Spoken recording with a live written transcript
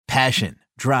Passion,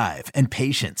 drive, and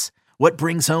patience. What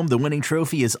brings home the winning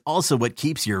trophy is also what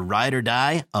keeps your ride or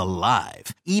die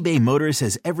alive. eBay Motors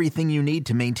has everything you need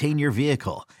to maintain your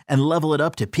vehicle and level it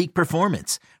up to peak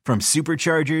performance, from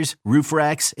superchargers, roof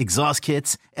racks, exhaust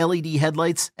kits, LED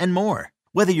headlights, and more.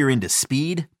 Whether you're into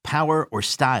speed, power, or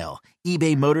style,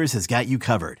 eBay Motors has got you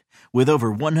covered. With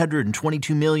over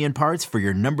 122 million parts for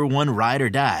your number one ride or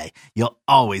die, you'll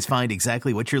always find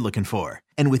exactly what you're looking for.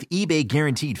 And with eBay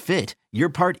Guaranteed Fit, your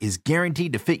part is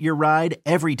guaranteed to fit your ride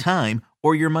every time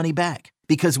or your money back.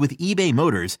 Because with eBay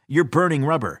Motors, you're burning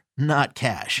rubber, not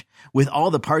cash. With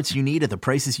all the parts you need at the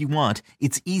prices you want,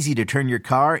 it's easy to turn your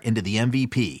car into the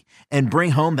MVP and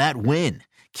bring home that win.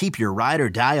 Keep your ride or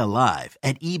die alive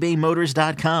at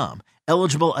ebaymotors.com.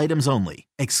 Eligible items only.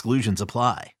 Exclusions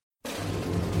apply.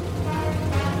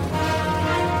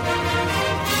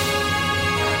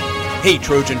 Hey,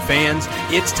 Trojan fans,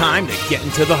 it's time to get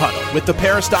into the huddle with the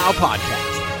Peristyle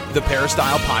Podcast. The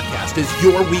Peristyle Podcast is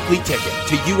your weekly ticket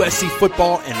to USC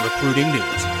football and recruiting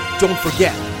news. Don't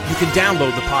forget, you can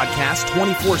download the podcast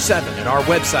 24/7 at our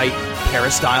website,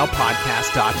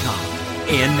 peristylepodcast.com.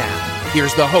 And now,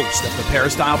 here's the host of the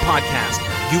Peristyle Podcast,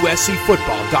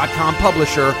 USCFootball.com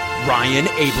publisher, Ryan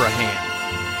Abraham.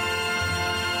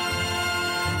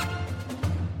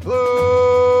 Hello,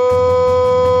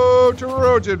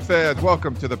 Trojan fans.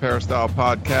 Welcome to the Peristyle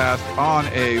Podcast on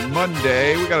a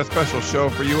Monday. We got a special show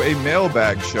for you, a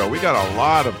mailbag show. We got a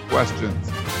lot of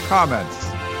questions, comments,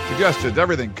 suggestions,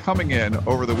 everything coming in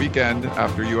over the weekend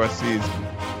after USC's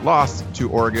loss to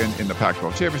Oregon in the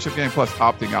Pac-12 championship game, plus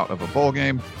opting out of a bowl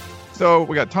game. So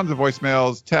we got tons of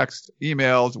voicemails, texts,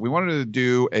 emails. We wanted to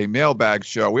do a mailbag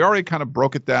show. We already kind of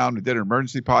broke it down. We did an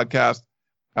emergency podcast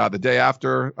the day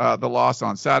after the loss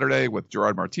on Saturday with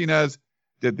Gerard Martinez.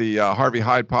 Did the Harvey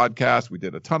Hyde podcast. We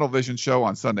did a Tunnel Vision show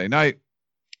on Sunday night.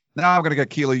 Now I'm going to get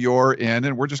Keely Eure in,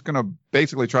 and we're just going to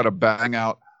basically try to bang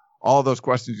out all of those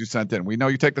questions you sent in. We know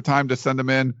you take the time to send them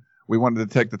in. We wanted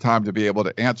to take the time to be able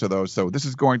to answer those. So this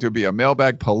is going to be a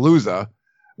mailbag palooza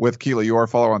with Keely Eure.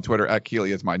 Follow her on Twitter at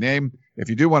Keely is my name. If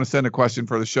you do want to send a question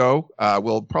for the show,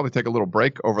 we'll probably take a little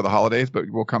break over the holidays, but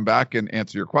we'll come back and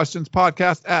answer your questions.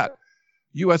 Podcast at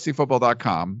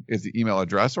USCFootball.com is the email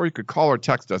address, or you could call or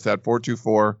text us at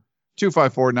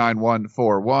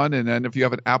 424-254-9141. And then if you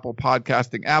have an Apple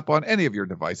podcasting app on any of your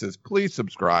devices, please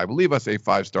subscribe. Leave us a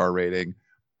 5-star rating.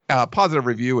 Positive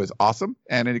review is awesome.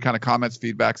 And any kind of comments,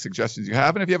 feedback, suggestions you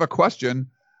have. And if you have a question,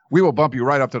 we will bump you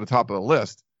right up to the top of the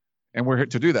list. And we're here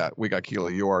to do that. We got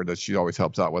Keely Eure that she always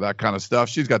helps out with that kind of stuff.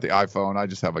 She's got the iPhone. I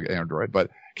just have an Android. But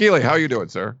Keely, how you doing,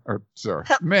 sir? Or sir,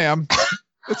 ma'am.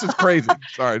 This is crazy.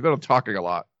 Sorry, I've been talking a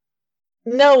lot.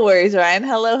 No worries, Ryan.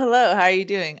 Hello. How are you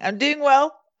doing? I'm doing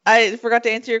well. I forgot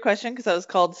to answer your question because I was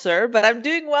called sir, but I'm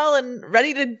doing well and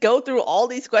ready to go through all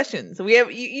these questions. We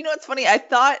have, you know what's funny? I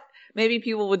thought maybe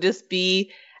people would just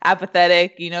be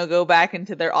apathetic, go back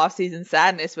into their off-season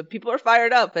sadness, but people are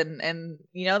fired up and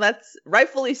that's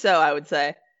rightfully so, I would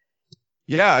say.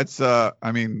 Yeah, it's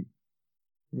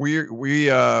we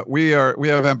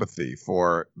have empathy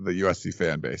for the USC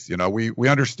fan base. We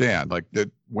understand that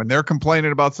when they're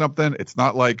complaining about something, it's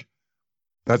not like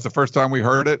that's the first time we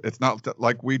heard it. It's not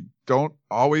like we don't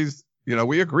always,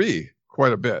 we agree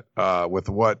quite a bit with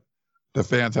what the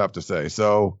fans have to say.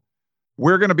 So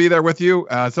we're going to be there with you.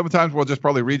 Sometimes we'll just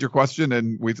probably read your question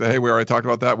and we say, hey, we already talked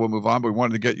about that. We'll move on. But we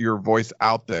wanted to get your voice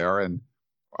out there. And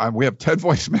we have 10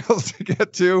 voicemails to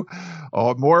get to,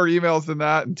 more emails than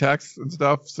that and texts and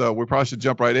stuff. So we probably should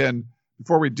jump right in.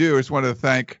 Before we do, I just wanted to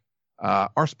thank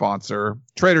our sponsor,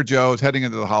 Trader Joe's, heading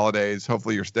into the holidays.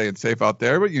 Hopefully you're staying safe out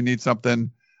there, but you need something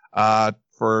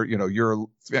for your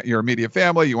immediate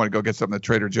family. You want to go get something at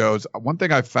Trader Joe's. One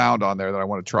thing I found on there that I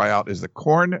want to try out is the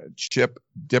corn chip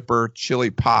dipper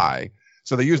chili pie.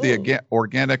 So they use the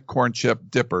organic corn chip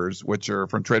dippers, which are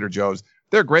from Trader Joe's.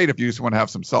 They're great if you just want to have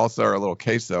some salsa or a little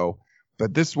queso.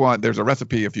 But this one, there's a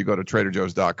recipe if you go to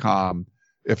TraderJoe's.com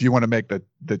if you want to make the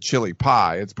chili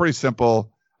pie. It's pretty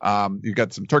simple. You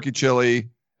got some turkey chili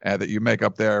that you make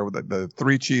up there with the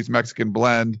 3-cheese Mexican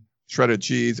blend, shredded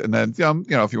cheese, and then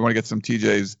if you want to get some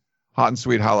TJ's hot and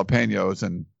sweet jalapenos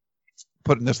and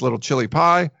put in this little chili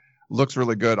pie. Looks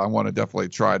really good. I want to definitely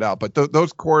try it out. But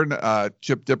those corn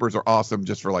chip dippers are awesome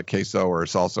just for like queso or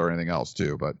salsa or anything else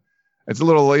too. But it's a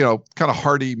little, kind of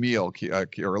hearty meal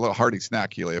or a little hearty snack,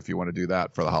 Keely, if you want to do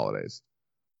that for the holidays.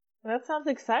 That sounds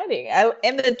exciting.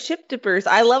 And the chip dippers,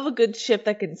 I love a good chip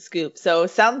that can scoop. So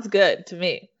it sounds good to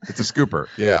me. It's a scooper.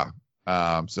 Yeah.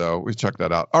 So we check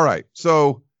that out. All right.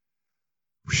 So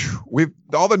we've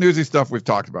all the newsy stuff we've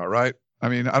talked about, right? I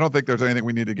mean, I don't think there's anything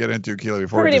we need to get into, Keely,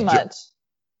 before. Pretty much.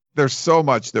 There's so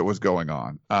much that was going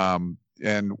on.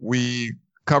 and we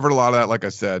covered a lot of that. Like I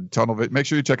said, make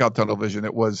sure you check out Tunnel Vision.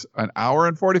 It was an hour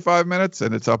and 45 minutes,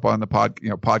 and it's up on the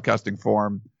podcasting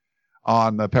form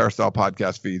on the Peristyle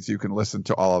podcast feed, so you can listen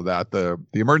to all of that. The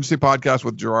emergency podcast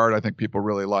with Gerard, I think people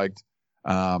really liked.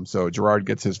 So Gerard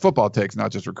gets his football takes,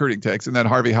 not just recruiting takes, and then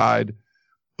Harvey Hyde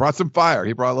brought some fire.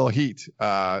 He brought a little heat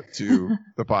to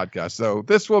the podcast. So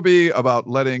this will be about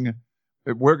letting.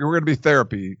 We're going to be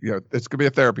therapy. It's going to be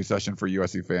a therapy session for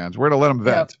USC fans. We're going to let them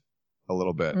vent a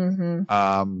little bit. Mm-hmm.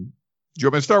 Do you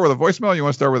want me to start with a voicemail? Or you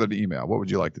want to start with an email? What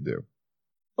would you like to do?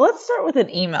 Let's start with an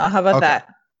email. How about that?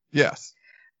 Yes.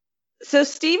 So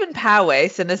Stephen Poway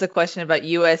sent us a question about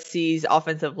USC's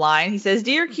offensive line. He says,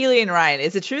 "Dear Keely and Ryan,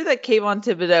 is it true that Kayvon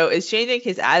Thibodeau is changing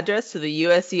his address to the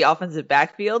USC offensive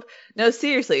backfield? No,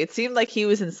 seriously, it seemed like he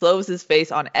was in Slovis'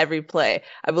 face on every play.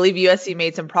 I believe USC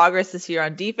made some progress this year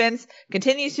on defense,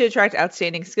 continues to attract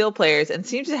outstanding skill players, and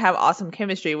seems to have awesome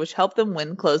chemistry, which helped them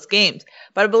win close games.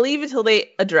 But I believe until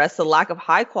they address the lack of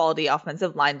high-quality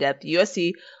offensive line depth,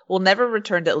 USC will never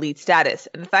return to elite status.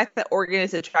 And the fact that Oregon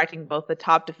is attracting both the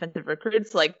top defensive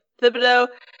recruits like Thibodeau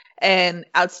and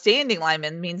outstanding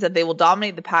linemen means that they will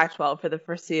dominate the Pac-12 for the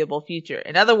foreseeable future.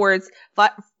 In other words,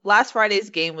 last Friday's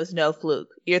game was no fluke.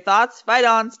 Your thoughts? Fight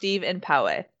on, Steve and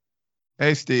Poway."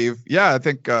 Hey, Steve. Yeah, I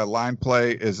think line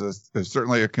play is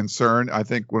certainly a concern. I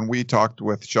think when we talked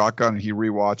with Shotgun, he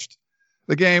rewatched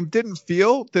the game, didn't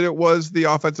feel that it was the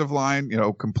offensive line,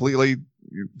 completely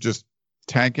just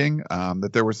tanking,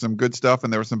 that there was some good stuff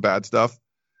and there was some bad stuff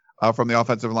from the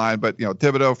offensive line. But,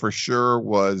 Thibodeau for sure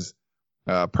was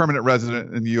a permanent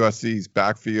resident in USC's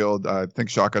backfield. I think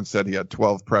Shotgun said he had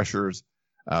 12 pressures.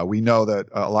 We know that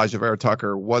Elijah Vera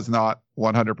Tucker was not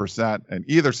 100%, and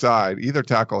either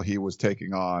tackle he was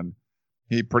taking on,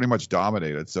 he pretty much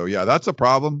dominated. So, yeah, that's a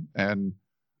problem. And,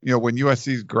 when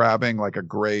USC's grabbing like a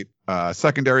great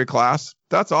secondary class,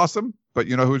 that's awesome. But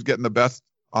who's getting the best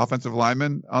offensive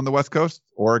linemen on the West Coast?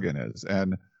 Oregon is.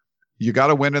 And you got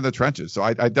to win in the trenches. So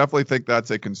I definitely think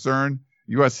that's a concern.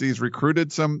 USC's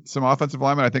recruited some offensive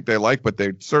linemen I think they like, but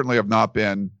they certainly have not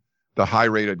been the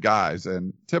high-rated guys.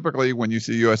 And typically when you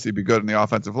see USC be good in the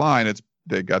offensive line,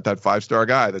 they got that 5-star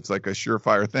guy that's like a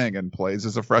surefire thing and plays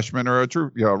as a freshman or a true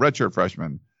redshirt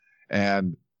freshman.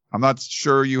 And I'm not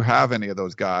sure you have any of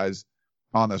those guys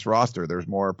on this roster. There's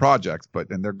more projects,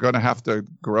 and they're going to have to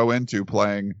grow into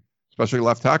playing, especially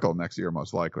left tackle next year,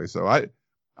 most likely. So I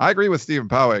agree with Stephen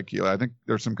Poway, Keely. I think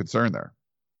there's some concern there.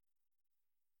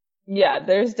 Yeah,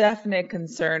 there's definite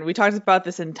concern. We talked about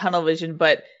this in Tunnel Vision,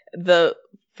 but the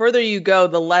further you go,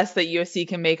 the less that USC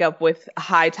can make up with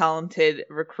high talented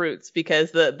recruits,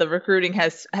 because the recruiting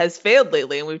has failed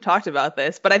lately, and we've talked about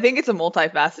this. But I think it's a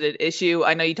multifaceted issue.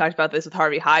 I know you talked about this with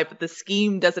Harvey Hyde, but the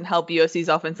scheme doesn't help USC's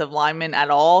offensive linemen at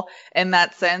all in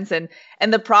that sense. And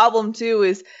the problem too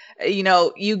is,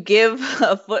 you give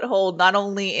a foothold not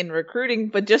only in recruiting,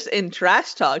 but just in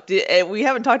trash talk. We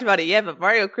haven't talked about it yet, but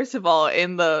Mario Cristobal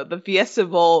in the Fiesta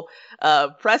Bowl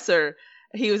presser,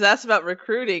 he was asked about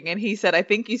recruiting, and he said, "I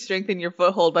think you strengthen your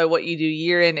foothold by what you do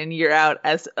year in and year out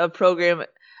as a program,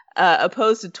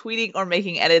 opposed to tweeting or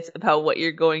making edits about what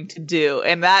you're going to do."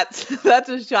 And that's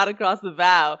a shot across the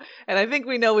bow. And I think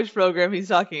we know which program he's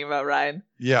talking about, Ryan.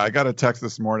 Yeah, I got a text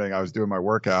this morning. I was doing my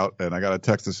workout, and I got a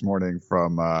text this morning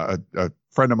from a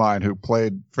friend of mine who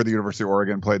played for the University of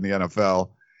Oregon, played in the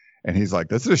NFL, and he's like,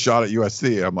 "This is a shot at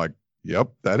USC." I'm like, "Yep,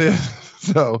 that is."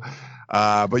 So.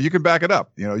 But you can back it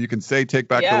up. You can say take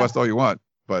back the West all you want,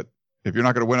 but if you're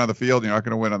not going to win on the field, you're not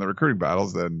going to win on the recruiting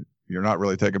battles, then you're not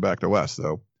really taking back the West.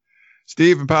 So,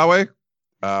 Steve and Poway,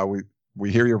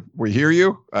 we hear you.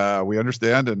 We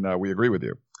understand, and we agree with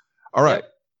you. All right,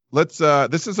 let's.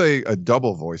 This is a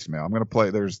double voicemail. I'm going to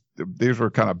play. These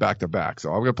were kind of back to back,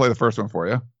 so I'm going to play the first one for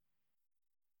you.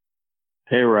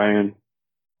 Hey Ryan,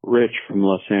 Rich from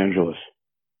Los Angeles.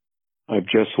 I've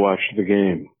just watched the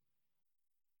game.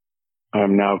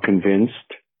 I'm now convinced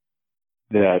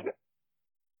that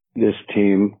this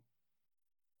team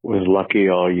was lucky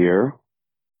all year,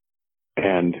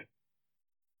 and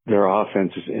their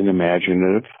offense is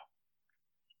unimaginative.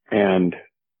 And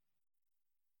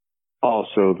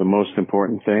also, the most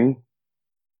important thing,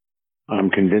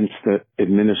 I'm convinced that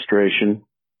administration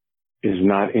is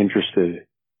not interested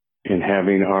in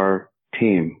having our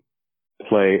team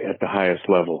play at the highest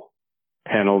level.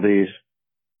 Penalties,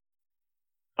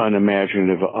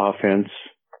 unimaginative offense.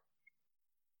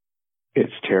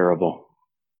 It's terrible.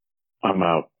 I'm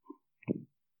out.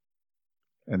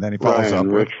 And then he follows up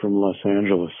with Rich from Los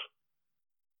Angeles.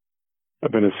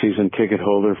 I've been a season ticket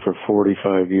holder for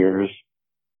 45 years.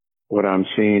 What I'm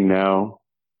seeing now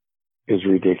is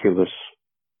ridiculous.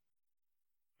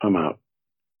 I'm out.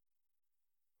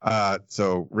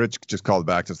 So Rich just called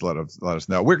back just let us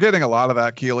know. We're getting a lot of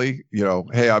that, Keely. You know,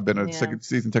 hey, I've been a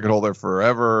season ticket holder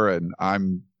forever, and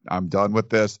I'm done with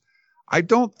this. I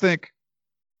don't think,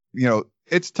 you know,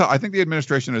 it's tough. I think the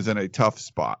administration is in a tough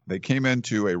spot. They came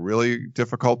into a really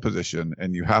difficult position,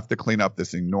 and you have to clean up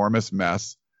this enormous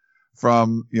mess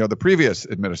from, you know, the previous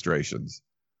administrations.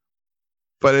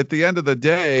 But at the end of the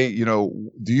day, you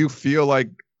know, do you feel like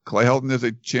Clay Helton is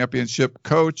a championship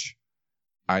coach?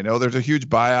 I know there's a huge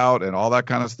buyout and all that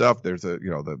kind of stuff. There's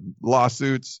the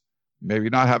lawsuits, maybe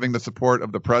not having the support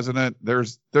of the president.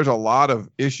 There's a lot of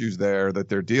issues there that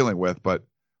they're dealing with, but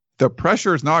the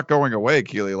pressure is not going away,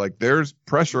 Keely. Like, there's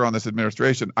pressure on this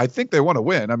administration. I think they want to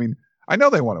win. I mean, I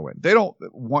know they want to win.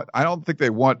 I don't think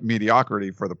they want mediocrity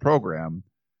for the program.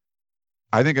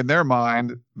 I think in their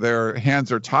mind, their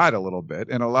hands are tied a little bit.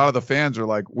 And a lot of the fans are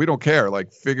like, we don't care.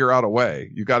 Like, figure out a way.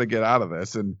 You got to get out of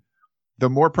this. And the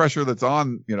more pressure that's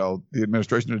on, you know, the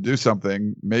administration to do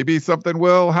something, maybe something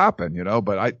will happen, you know,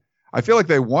 but I feel like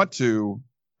they want to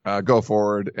go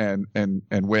forward and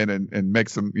win and make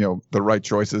some, you know, the right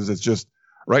choices. It's just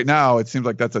right now, it seems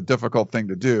like that's a difficult thing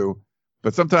to do.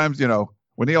 But sometimes, you know,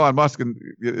 when Elon Musk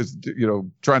is, you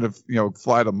know, trying to, you know,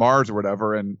 fly to Mars or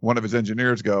whatever, and one of his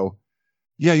engineers go,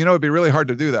 yeah, you know, it'd be really hard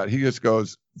to do that. He just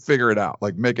goes, figure it out,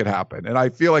 like, make it happen. And I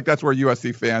feel like that's where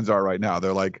USC fans are right now.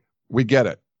 They're like, we get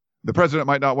it. The president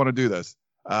might not want to do this.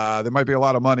 There might be a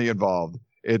lot of money involved.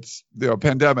 It's, you know,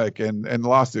 pandemic and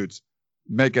lawsuits.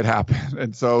 Make it happen.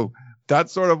 And so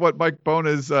that's sort of what Mike Bohn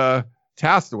is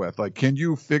tasked with. Like, can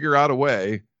you figure out a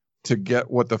way to get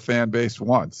what the fan base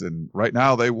wants? And right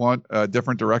now they want a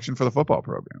different direction for the football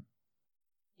program.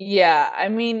 Yeah, I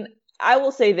mean, I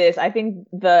will say this. I think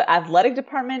the athletic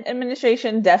department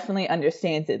administration definitely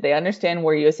understands it. They understand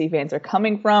where USC fans are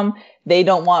coming from. They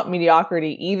don't want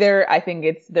mediocrity either. I think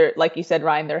it's their, like you said,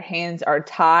 Ryan, their hands are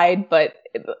tied, but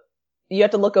you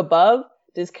have to look above.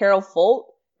 Does Carol Folt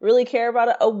really care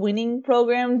about a winning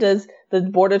program? Does the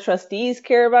board of trustees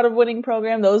care about a winning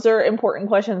program? Those are important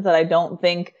questions that I don't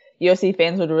think USC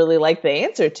fans would really like the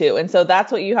answer to. And so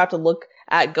that's what you have to look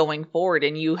at going forward.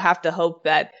 And you have to hope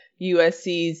that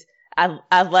USC's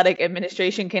athletic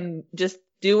administration can just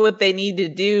do what they need to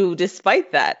do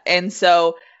despite that. And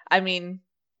so, I mean,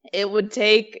 it would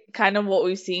take kind of what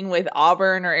we've seen with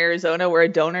Auburn or Arizona, where a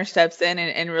donor steps in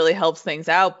and really helps things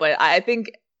out. But I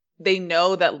think they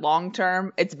know that long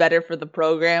term, it's better for the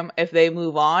program if they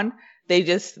move on.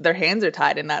 Their hands are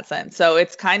tied in that sense. So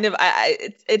it's kind of,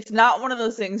 it's not one of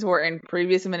those things where in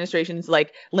previous administrations,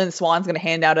 like Lynn Swan's going to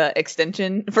hand out an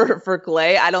extension for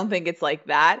Clay. I don't think it's like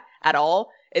that at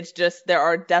all. It's just there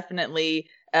are definitely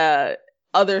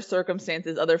other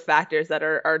circumstances, other factors that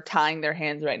are tying their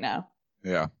hands right now.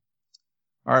 Yeah.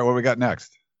 All right, what do we got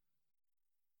next?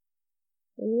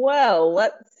 Well,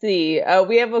 let's see.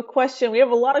 We have a question. We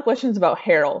have a lot of questions about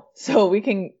Harrell, so we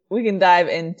can dive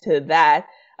into that.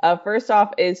 First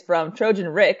off is from Trojan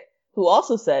Rick, who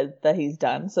also said that he's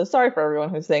done. So sorry for everyone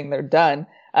who's saying they're done.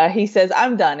 He says,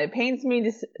 I'm done. It pains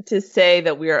me to say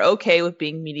that we are okay with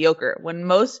being mediocre. When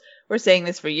most were saying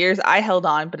this for years, I held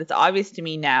on, but it's obvious to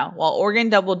me now. While Oregon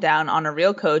doubled down on a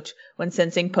real coach when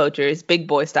sensing poachers, big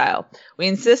boy style. We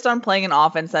insist on playing an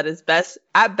offense that is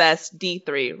at best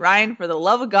D3. Ryan, for the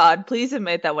love of God, please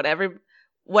admit that what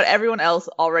everyone else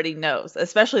already knows,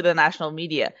 especially the national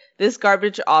media. This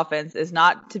garbage offense is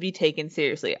not to be taken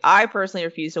seriously. I personally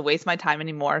refuse to waste my time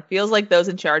anymore. It feels like those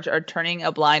in charge are turning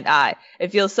a blind eye.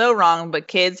 It feels so wrong, but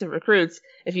kids, recruits,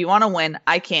 if you want to win,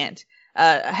 I can't.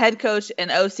 A head coach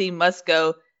and OC must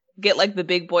go. Get like the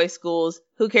big boy schools.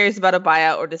 Who cares about a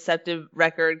buyout or deceptive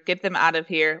record? Get them out of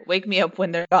here. Wake me up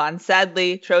when they're gone.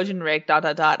 Sadly, Trojan Rick, ...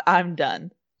 I'm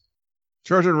done.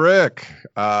 Trojan Rick,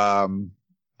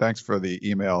 thanks for the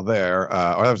email there.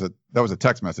 That was a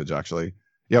text message, actually.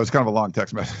 Yeah, it was kind of a long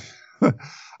text message.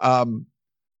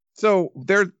 So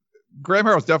Graham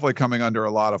Harrell's definitely coming under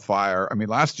a lot of fire. I mean,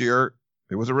 last year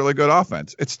it was a really good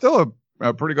offense. It's still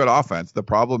a pretty good offense. The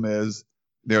problem is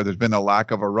there's been a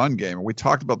lack of a run game. We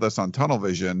talked about this on Tunnel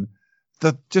Vision.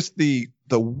 The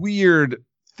weird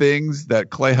things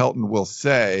that Clay Helton will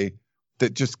say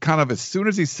that just kind of, as soon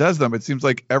as he says them, it seems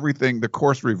like the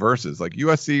course reverses. Like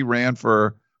USC ran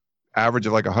for average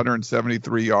of like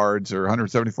 173 yards or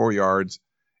 174 yards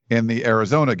in the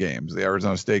Arizona games, the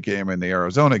Arizona State game and the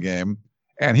Arizona game.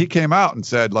 And he came out and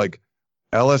said, like,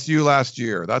 LSU last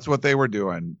year, that's what they were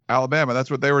doing. Alabama, that's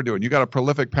what they were doing. You got a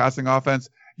prolific passing offense.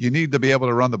 You need to be able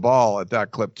to run the ball at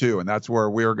that clip too. And that's where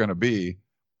we're going to be.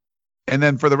 And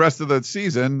then for the rest of the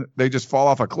season, they just fall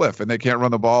off a cliff and they can't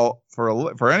run the ball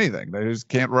for anything. They just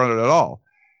can't run it at all.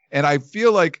 And I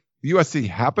feel like USC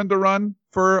happened to run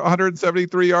for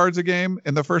 173 yards a game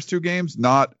in the first 2 games,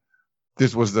 not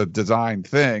this was the design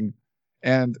thing.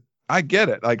 And I get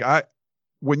it. Like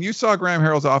when you saw Graham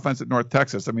Harrell's offense at North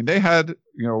Texas, I mean, they had,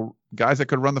 guys that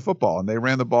could run the football, and they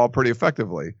ran the ball pretty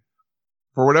effectively.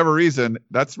 For whatever reason,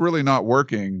 that's really not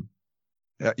working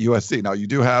at USC. Now, you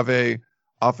do have a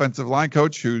offensive line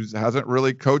coach who hasn't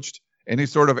really coached any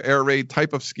sort of air raid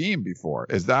type of scheme before.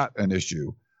 Is that an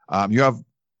issue? You have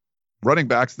running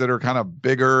backs that are kind of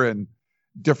bigger and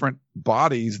different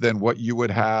bodies than what you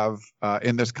would have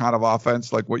in this kind of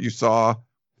offense, like what you saw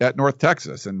at North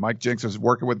Texas. And Mike Jinks is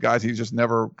working with guys he's just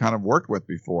never kind of worked with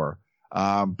before.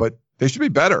 But they should be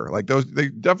better. Like they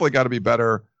definitely got to be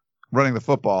better running the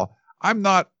football. I'm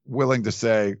not willing to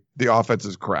say the offense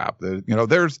is crap.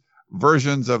 There's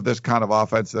versions of this kind of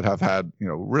offense that have had,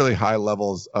 really high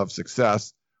levels of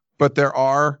success, but there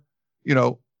are,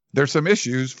 there's some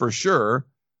issues for sure.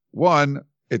 One,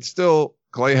 it's still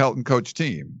Clay Helton coach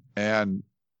team. And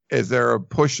is there a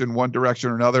push in one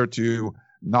direction or another to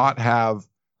not have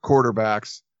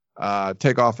quarterbacks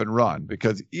take off and run?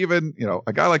 Because even,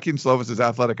 a guy like Keaton Slovis is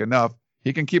athletic enough,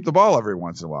 he can keep the ball every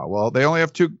once in a while. Well, they only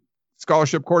have 2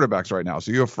 scholarship quarterbacks right now.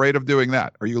 So you're afraid of doing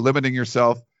that? Are you limiting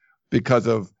yourself because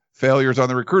of failures on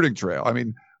the recruiting trail? I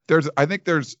mean, I think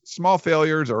there's small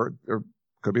failures or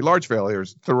could be large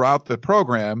failures throughout the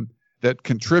program that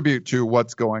contribute to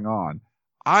what's going on.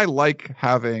 I like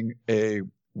having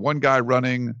one guy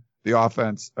running the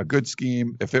offense, a good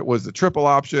scheme. If it was the triple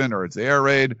option or it's the air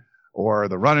raid or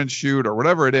the run and shoot or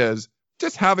whatever it is,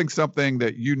 just having something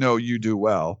that you do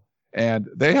well. And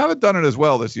they haven't done it as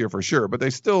well this year for sure, but they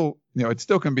still, it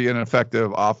still can be an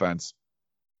effective offense.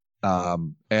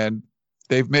 And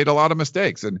they've made a lot of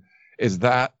mistakes. And is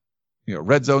that,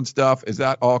 red zone stuff, is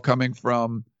that all coming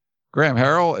from Graham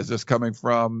Harrell? Is this coming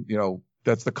from,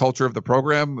 that's the culture of the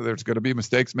program? There's going to be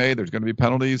mistakes made. There's going to be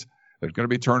penalties. There's going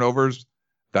to be turnovers.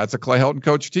 That's a Clay Helton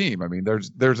coach team. I mean,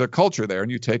 there's a culture there,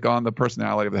 and you take on the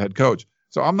personality of the head coach.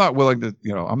 So I'm not willing to,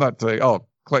 I'm not saying,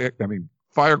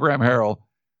 fire Graham Harrell.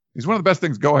 He's one of the best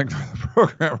things going for the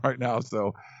program right now.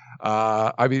 So,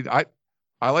 I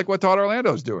like what Todd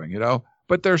Orlando's doing,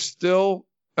 but there's still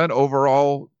an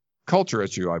overall culture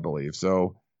issue, I believe.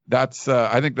 So that's,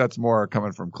 I think that's more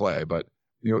coming from Clay, but,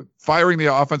 firing the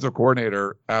offensive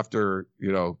coordinator after,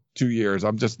 2 years,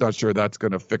 I'm just not sure that's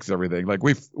going to fix everything. Like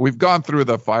we've gone through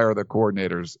the fire the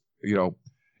coordinators,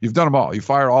 you've done them all. You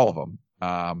fire all of them.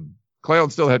 Clay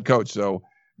Helton's still head coach. So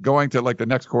going to like the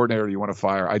next coordinator you want to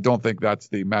fire, I don't think that's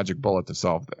the magic bullet to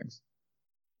solve things.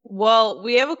 Well,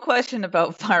 we have a question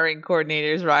about firing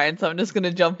coordinators, Ryan, so I'm just going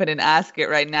to jump in and ask it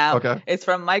right now. Okay. It's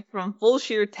from Mike from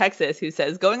Fulshear, Texas, who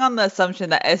says, going on the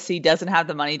assumption that SC doesn't have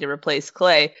the money to replace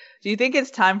Clay, do you think it's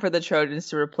time for the Trojans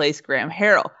to replace Graham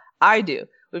Harrell? I do.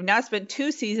 We've now spent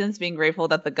 2 seasons being grateful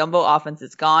that the gumbo offense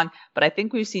is gone, but I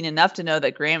think we've seen enough to know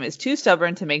that Graham is too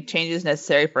stubborn to make changes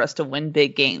necessary for us to win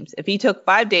big games. If he took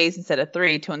 5 days instead of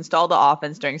 3 to install the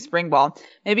offense during spring ball,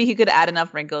 maybe he could add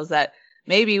enough wrinkles that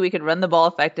maybe we could run the ball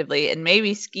effectively and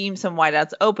maybe scheme some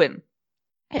wideouts open.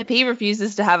 If he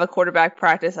refuses to have a quarterback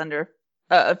practice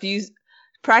a few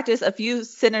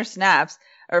snaps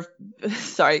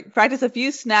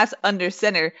under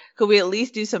center, could we at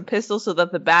least do some pistols so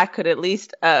that the back could at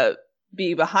least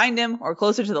be behind him or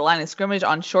closer to the line of scrimmage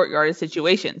on short yardage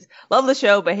situations? Love the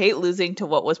show, but hate losing to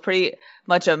what was pretty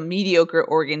much a mediocre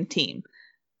Oregon team.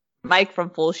 Mike from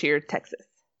Fulshear, Texas.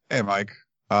 Hey, Mike.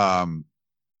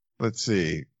 Let's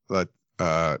see.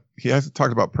 He hasn't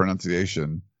talked about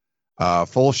pronunciation.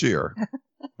 Fulshear.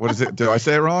 What is it? Do I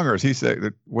say it wrong, or is he say?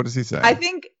 What does he say? I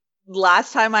think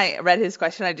last time I read his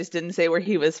question, I just didn't say where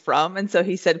he was from, and so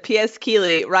he said, "P.S.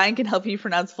 Keeley, Ryan can help you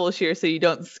pronounce Fulshear so you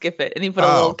don't skip it," and he put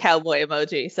a little cowboy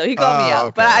emoji. So he called me out,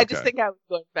 okay, but I just think I was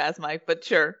going fast, Mike. But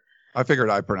sure. I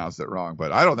figured I pronounced it wrong,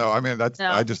 but I don't know. I mean, No.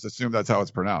 I just assume that's how it's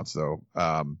pronounced. So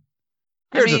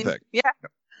here's the thing. Yeah.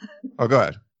 Oh, go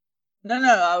ahead. No.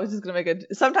 I was just gonna make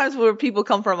sometimes where people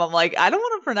come from, I'm like, I don't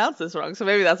want to pronounce this wrong, so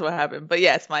maybe that's what happened. But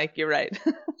yes, Mike, you're right.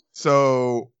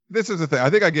 So this is the thing. I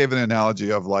think I gave an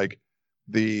analogy of like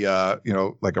the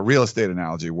like a real estate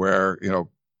analogy where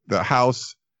the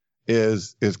house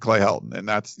is Clay Helton, and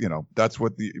that's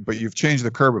but you've changed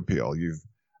the curb appeal. You've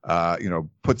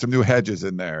put some new hedges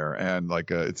in there, and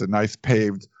like it's a nice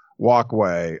paved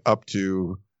walkway up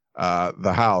to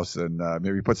the house, and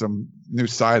maybe put some new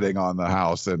siding on the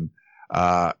house, and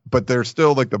but there's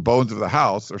still like the bones of the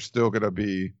house are still going to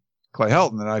be Clay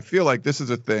Helton. And I feel like this is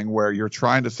a thing where you're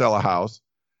trying to sell a house,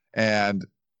 and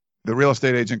the real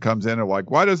estate agent comes in and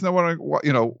like, why doesn't no one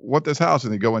want this house?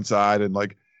 And they go inside, and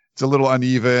like it's a little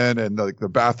uneven, and like the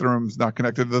bathroom's not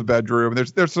connected to the bedroom.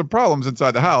 There's some problems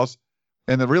inside the house.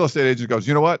 And the real estate agent goes,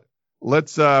 you know what?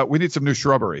 We need some new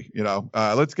shrubbery.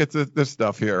 Let's get this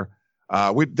stuff here.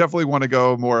 We definitely want to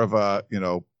go more of a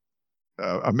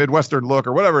Midwestern look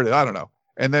or whatever it is. I don't know.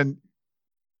 And then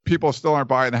people still aren't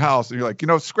buying the house. And you're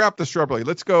like, scrap the shrubbery.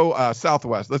 Let's go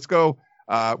Southwest. Let's go.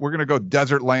 We're going to go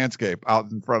desert landscape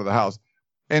out in front of the house.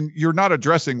 And you're not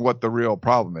addressing what the real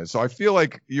problem is. So I feel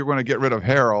like you're going to get rid of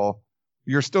Harrell.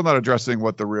 You're still not addressing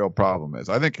what the real problem is.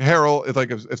 I think Harrell is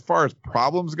like, as far as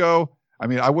problems go, I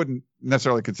mean, I wouldn't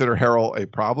necessarily consider Harrell a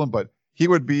problem, but he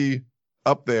would be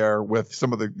up there with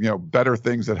some of the, better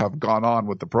things that have gone on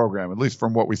with the program, at least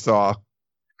from what we saw,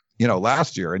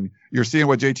 last year. And you're seeing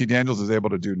what JT Daniels is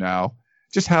able to do now.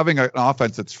 Just having an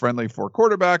offense that's friendly for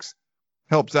quarterbacks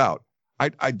helps out.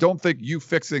 I don't think you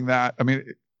fixing that. I mean,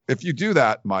 if you do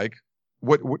that, Mike,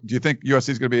 what do you think USC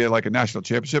is going to be like a national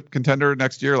championship contender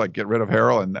next year? Like get rid of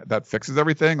Harrell and that fixes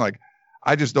everything? Like,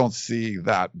 I just don't see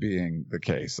that being the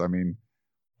case. I mean,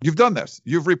 you've done this.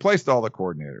 You've replaced all the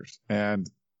coordinators and,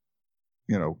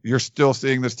 you're still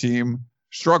seeing this team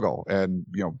struggle and,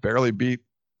 barely beat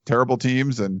terrible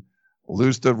teams and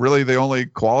lose to really the only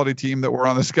quality team that were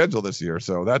on the schedule this year.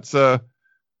 So that's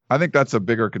I think that's a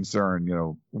bigger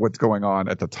concern, what's going on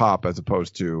at the top as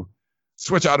opposed to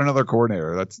switch out another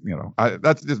coordinator. That's,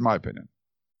 that's just my opinion.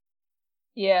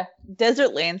 Yeah.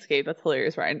 Desert landscape. That's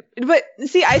hilarious, Ryan. But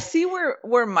see, I see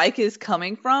where Mike is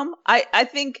coming from. I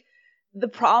think the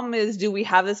problem is, do we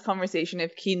have this conversation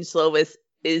if Keaton Slovis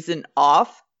isn't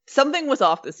off? Something was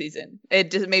off this season.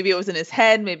 Maybe it was in his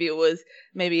head. Maybe it was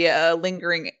a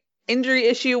lingering injury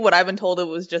issue. What I've been told, it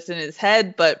was just in his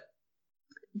head, but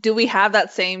do we have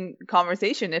that same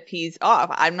conversation if he's off?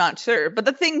 I'm not sure. But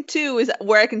the thing too is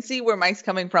where I can see where Mike's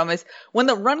coming from is when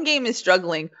the run game is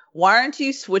struggling, why aren't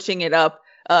you switching it up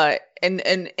and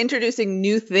introducing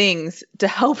new things to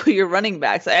help your running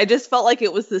backs? I just felt like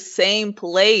it was the same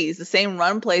plays, the same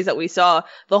run plays that we saw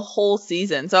the whole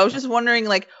season. So I was just wondering,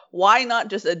 like, why not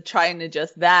just try and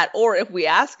adjust that? Or if we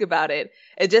ask about it,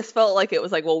 it just felt like it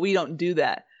was like, well, we don't do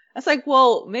that. It's like,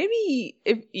 well, maybe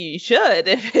if you should,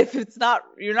 if it's not,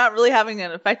 you're not really having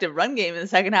an effective run game in the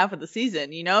second half of the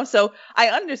season, So I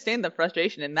understand the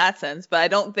frustration in that sense, but I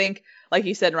don't think, like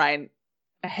you said, Ryan,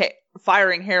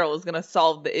 firing Harrell is going to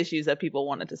solve the issues that people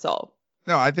wanted to solve.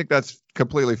 No, I think that's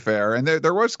completely fair. And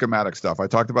there was schematic stuff. I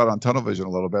talked about it on Tunnel Vision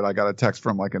a little bit. I got a text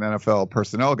from like an NFL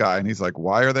personnel guy, and he's like,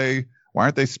 why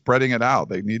aren't they spreading it out?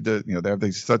 They need to, they have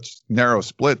these such narrow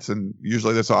splits, and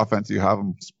usually this offense, you have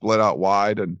them split out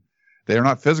wide, and they are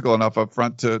not physical enough up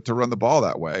front to run the ball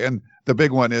that way. And the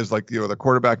big one is like, the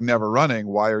quarterback never running.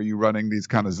 Why are you running these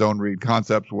kind of zone read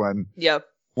concepts when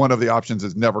one of the options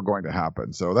is never going to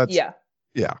happen? So that's,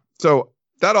 yeah. So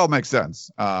that all makes sense.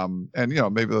 And,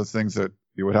 maybe those things that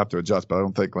you would have to adjust, but I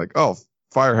don't think like, oh,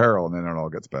 fire Harrell and then it all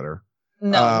gets better.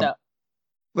 No.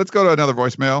 Let's go to another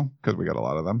voicemail because we got a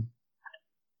lot of them.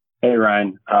 Hey,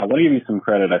 Ryan, I want to give you some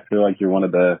credit. I feel like you're one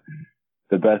of the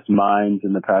best minds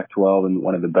in the Pac-12 and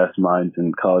one of the best minds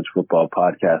in college football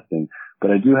podcasting.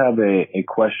 But I do have a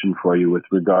question for you with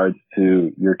regards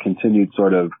to your continued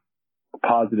sort of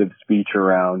positive speech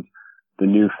around the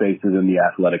new faces in the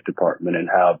athletic department and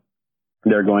how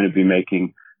they're going to be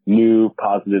making new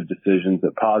positive decisions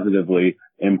that positively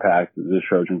impact the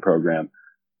Trojan program.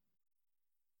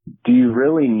 Do you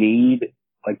really need,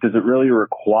 does it really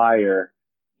require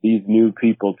these new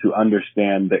people to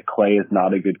understand that Clay is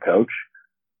not a good coach?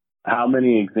 How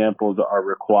many examples are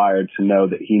required to know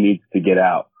that he needs to get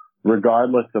out,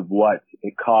 regardless of what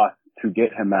it costs to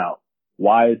get him out?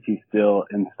 Why is he still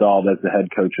installed as the head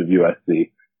coach of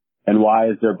USC? And why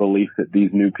is there belief that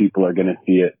these new people are going to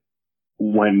see it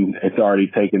when it's already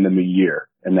taken them a year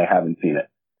and they haven't seen it?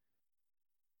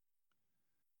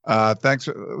 Thanks.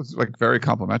 It was very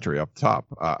complimentary up top.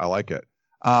 I like it.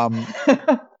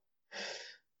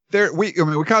 We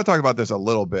kind of talked about this a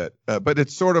little bit, but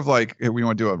it's sort of like, we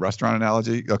want to do a restaurant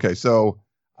analogy. Okay. So,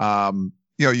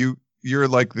 you're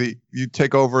like you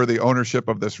take over the ownership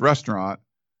of this restaurant,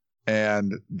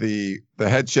 and the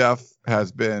head chef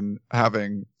has been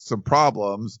having some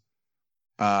problems.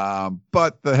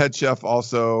 But the head chef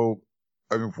also,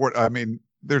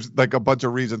 there's like a bunch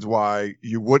of reasons why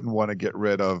you wouldn't want to get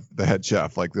rid of the head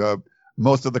chef. Like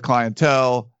most of the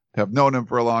clientele have known him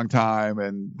for a long time,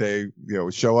 and they,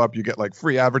 show up, you get like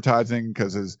free advertising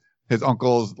because his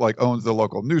uncle's like owns the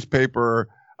local newspaper,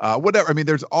 whatever.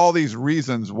 There's all these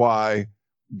reasons why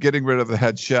getting rid of the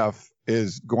head chef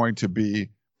is going to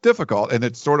be difficult. And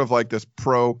it's sort of like this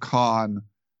pro-con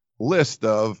list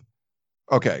of,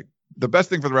 okay, the best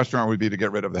thing for the restaurant would be to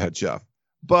get rid of the head chef,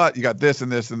 but you got this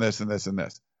and this and this and this and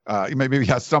this. Maybe he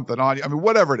has something on you.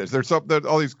 Whatever it is, there's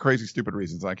all these crazy, stupid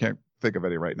reasons. I can't think of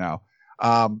any right now.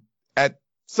 At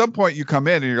some point you come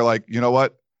in and you're like, you know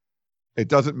what? It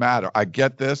doesn't matter. I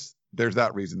get this. There's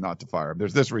that reason not to fire him.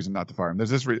 There's this reason not to fire him. There's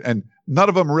this reason. And none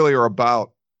of them really are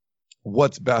about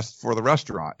what's best for the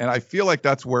restaurant. And I feel like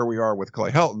that's where we are with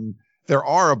Clay Helton. There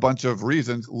are a bunch of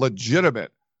reasons,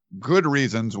 legitimate, good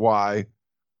reasons why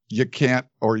you can't,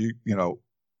 or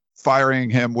firing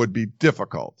him would be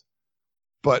difficult.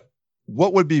 But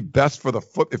what would be best for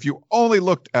if you only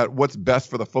looked at what's best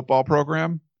for the football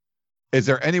program, is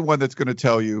there anyone that's going to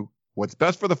tell you what's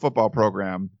best for the football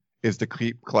program is to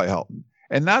keep Clay Helton?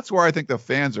 And that's where I think the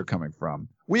fans are coming from.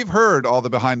 We've heard all the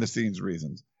behind the scenes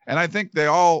reasons, and I think they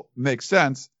all make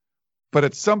sense. But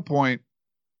at some point,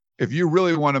 if you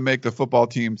really want to make the football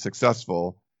team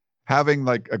successful, having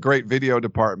like a great video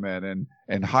department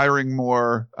and hiring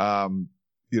more,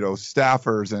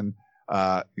 staffers and,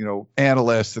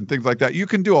 analysts and things like that, you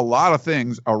can do a lot of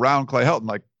things around Clay Helton.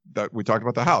 Like that, we talked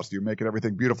about the house. You're making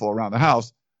everything beautiful around the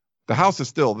house. The house is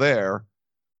still there.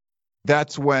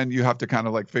 That's when you have to kind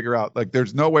of like figure out, like,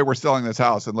 there's no way we're selling this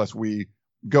house unless we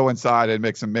go inside and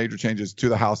make some major changes to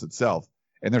the house itself.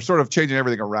 And they're sort of changing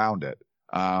everything around it.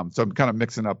 So I'm kind of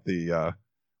mixing up the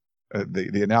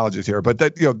analogies here, but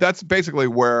that's basically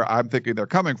where I'm thinking they're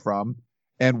coming from.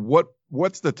 And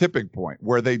what's the tipping point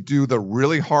where they do the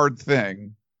really hard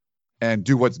thing and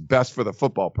do what's best for the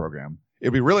football program?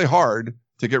 It'd be really hard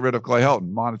to get rid of Clay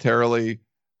Helton monetarily,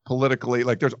 politically.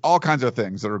 Like, there's all kinds of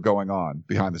things that are going on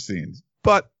behind the scenes.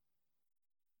 But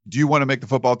do you want to make the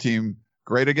football team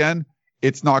great again?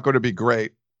 It's not going to be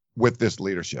great with this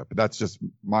leadership. That's just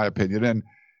my opinion. And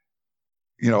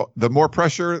the more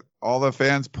pressure all the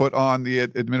fans put on the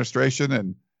administration,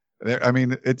 and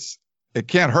it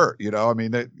can't hurt. You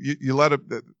let it,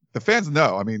 the fans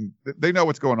know. I mean, they know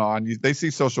what's going on. They see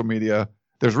social media.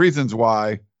 There's reasons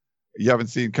why you haven't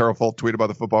seen Carol Folt tweet about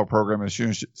the football program, and as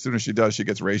soon as she does, she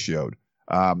gets ratioed.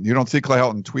 You don't see Clay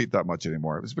Helton tweet that much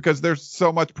anymore. It's because there's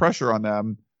so much pressure on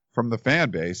them from the fan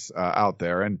base out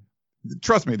there. And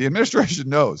trust me, the administration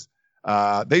knows.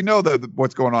 They know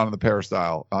what's going on in the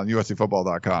peristyle on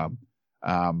USCFootball.com.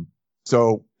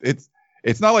 So it's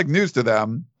not like news to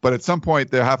them, but at some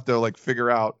point they have to like figure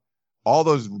out all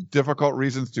those difficult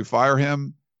reasons to fire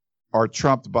him are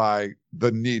trumped by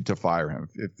the need to fire him,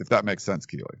 if that makes sense,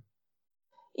 Keely.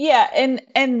 Yeah,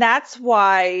 and that's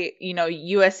why,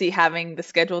 USC having the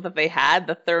schedule that they had,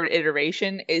 the third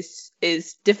iteration, is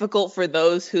difficult for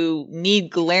those who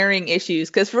need glaring issues,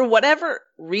 because for whatever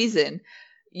reason,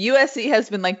 USC has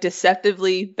been like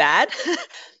deceptively bad.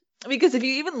 Because if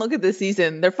you even look at this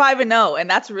season, they're 5-0, and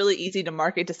that's really easy to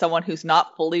market to someone who's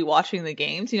not fully watching the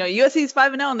games. USC is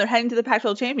 5-0, and they're heading to the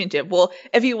Pac-12 championship. Well,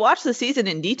 if you watch the season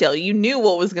in detail, you knew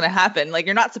what was going to happen. Like,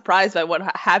 you're not surprised by what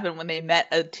happened when they met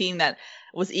a team that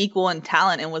was equal in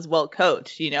talent and was well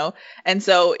coached, And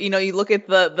so, you look at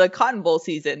the Cotton Bowl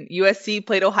season, USC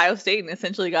played Ohio State and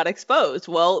essentially got exposed.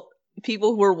 Well,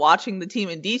 people who were watching the team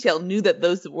in detail knew that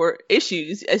those were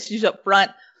issues up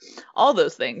front, all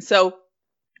those things. So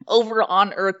over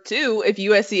on Earth 2, if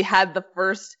USC had the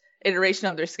first iteration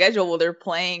of their schedule, well, they're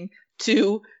playing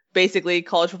two basically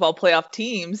college football playoff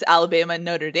teams, Alabama and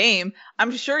Notre Dame,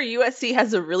 I'm sure USC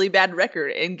has a really bad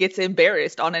record and gets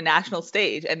embarrassed on a national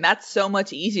stage. And that's so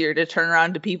much easier to turn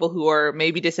around to people who are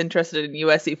maybe disinterested in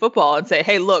USC football and say,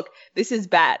 hey, look, this is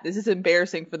bad. This is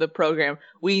embarrassing for the program.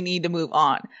 We need to move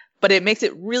on. But it makes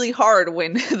it really hard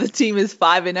when the team is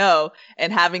 5-0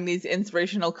 and having these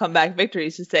inspirational comeback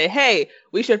victories to say, hey,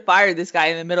 we should fire this guy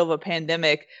in the middle of a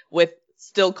pandemic with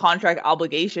still contract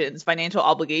obligations, financial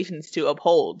obligations to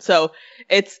uphold. So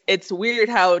it's weird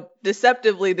how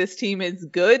deceptively this team is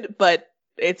good, but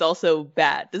it's also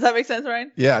bad. Does that make sense,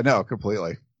 Ryan? Yeah, no,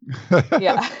 completely.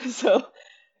 Yeah. So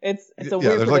it's a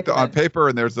weird there's like the on paper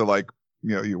and there's the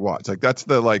you watch. Like that's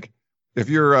the if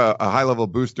you're a high level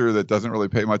booster that doesn't really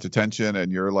pay much attention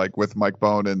and you're like with Mike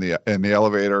Bone in the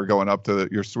elevator going up to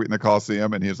your suite in the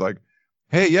Coliseum and he's like,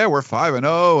 hey, yeah, we're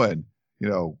 5-0 and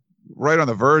right on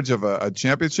the verge of a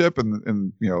championship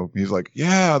and he's like,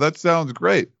 yeah, that sounds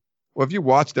great. Well, if you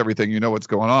watched everything, you know what's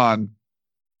going on.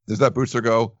 Does that booster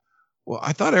go, well,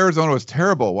 I thought Arizona was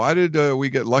terrible. Why did we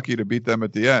get lucky to beat them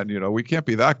at the end? We can't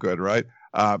be that good, right?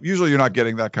 Usually you're not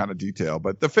getting that kind of detail,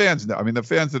 but the fans know. I mean, the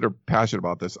fans that are passionate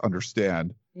about this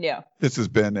understand. Yeah. This has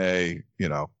been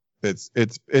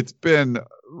it's been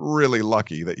really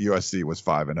lucky that USC was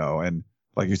 5-0 and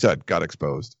like you said, got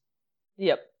exposed.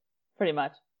 Yep. Pretty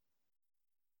much.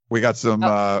 We got some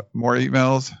more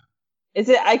emails. Is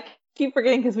it? I keep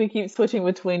forgetting because we keep switching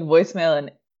between voicemail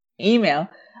and email.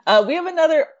 We have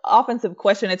another offensive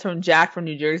question. It's from Jack from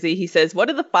New Jersey. He says, what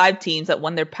do the 5 teams that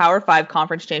won their Power 5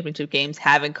 conference championship games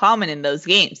have in common in those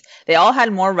games? They all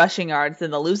had more rushing yards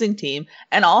than the losing team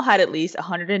and all had at least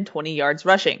 120 yards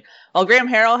rushing. While Graham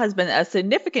Harrell has been a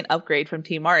significant upgrade from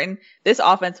T. Martin, this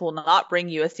offense will not bring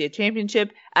USC a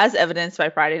championship, as evidenced by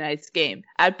Friday night's game.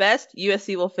 At best,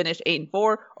 USC will finish 8-4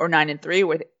 or 9-3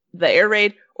 with the air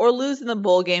raid, or lose in the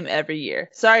bowl game every year.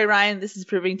 Sorry, Ryan, this is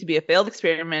proving to be a failed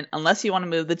experiment unless you want to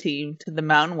move the team to the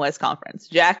Mountain West Conference.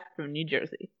 Jack from New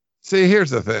Jersey. See, here's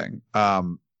the thing.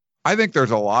 I think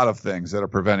there's a lot of things that are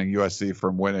preventing USC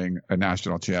from winning a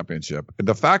national championship. And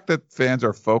the fact that fans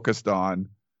are focused on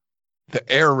the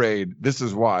air raid, this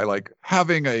is why, like,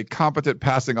 having a competent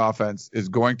passing offense is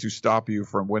going to stop you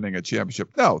from winning a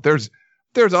championship. No, there's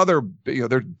other,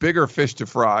 there's bigger fish to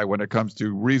fry when it comes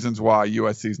to reasons why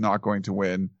USC is not going to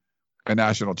win a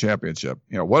national championship.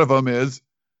 One of them is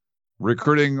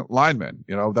recruiting linemen.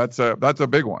 That's a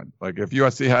big one. Like, if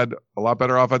USC had a lot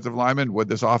better offensive linemen, would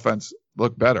this offense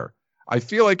look better? I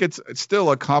feel like it's still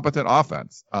a competent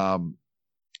offense.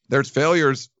 There's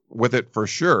failures with it for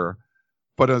sure,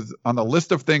 but on the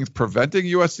list of things preventing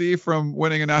USC from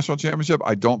winning a national championship,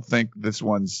 I don't think this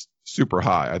one's super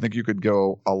high. I think you could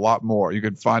go a lot more. You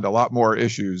could find a lot more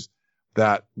issues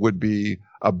that would be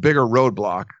a bigger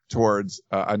roadblock towards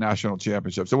a national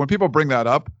championship. So when people bring that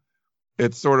up,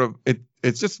 it's sort of,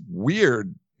 it's just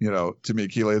weird, to me,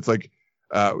 Keely. It's like,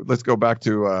 let's go back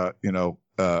to,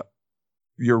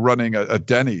 you're running a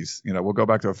Denny's, we'll go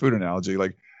back to a food analogy.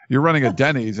 Like, you're running a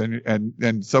Denny's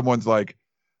and someone's like,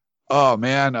 oh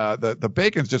man, the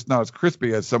bacon's just not as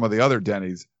crispy as some of the other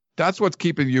Denny's. That's what's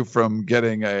keeping you from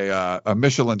getting a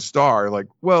Michelin star. Like,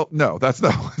 well, no, that's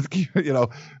not,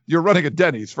 you're running a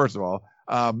Denny's, first of all.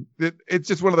 It's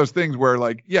just one of those things where,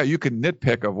 like, yeah, you can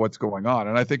nitpick of what's going on.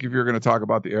 And I think if you're going to talk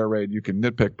about the air raid, you can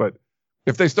nitpick. But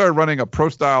if they started running a pro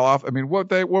style off, I mean, what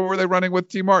were they running with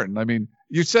T. Martin? I mean,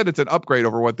 you said it's an upgrade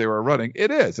over what they were running.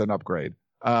 It is an upgrade.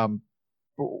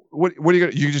 What are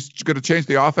you just going to change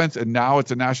the offense and now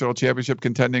it's a national championship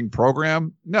contending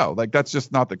program? No, like, that's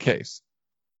just not the case.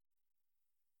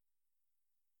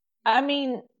 I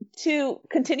mean, to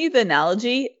continue the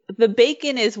analogy, the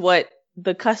bacon is what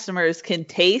the customers can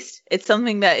taste. It's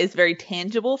something that is very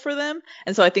tangible for them.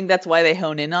 And so I think that's why they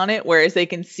hone in on it, whereas they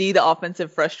can see the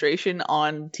offensive frustration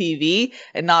on TV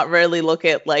and not really look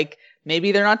at, like,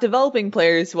 maybe they're not developing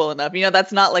players well enough.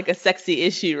 That's not like a sexy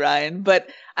issue, Ryan.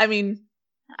 But I mean,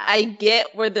 I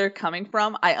get where they're coming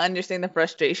from. I understand the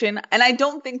frustration. And I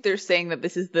don't think they're saying that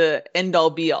this is the end all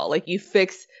be all. Like, you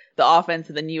fix the offense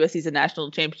and then USC's a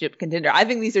national championship contender. I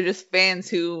think these are just fans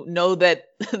who know that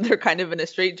they're kind of in a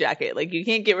straitjacket. Like, you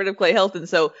can't get rid of Clay Helton.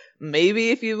 So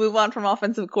maybe if you move on from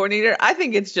offensive coordinator, I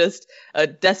think it's just a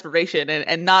desperation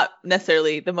and not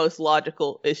necessarily the most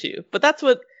logical issue. But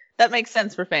that makes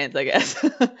sense for fans, I guess.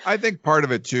 I think part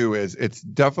of it too is it's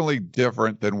definitely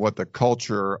different than what the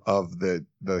culture of the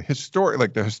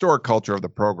historic culture of the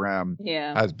program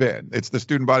has been. It's the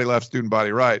student body left, student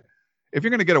body right. If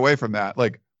you're going to get away from that,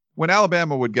 like when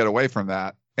Alabama would get away from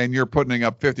that and you're putting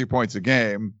up 50 points a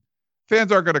game, fans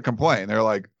aren't going to complain. They're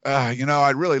like, I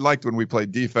really liked when we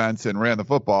played defense and ran the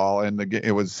football and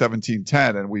it was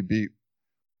 17-10 and we beat,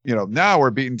 now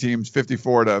we're beating teams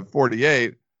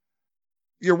 54-48.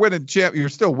 You're winning you're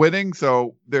still winning.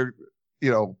 So there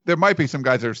might be some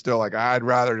guys that are still like, I'd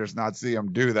rather just not see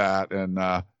them do that. And,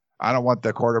 I don't want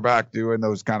the quarterback doing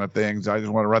those kind of things. I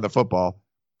just want to run the football.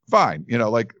 Fine.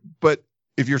 But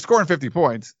if you're scoring 50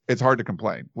 points, it's hard to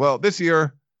complain. Well, this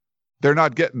year they're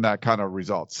not getting that kind of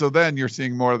result. So then you're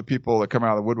seeing more of the people that come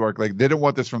out of the woodwork. Like, they didn't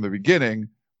want this from the beginning,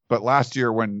 but last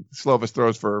year when Slovis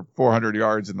throws for 400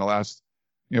 yards in the last,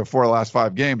 4 of the last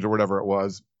 5 games or whatever it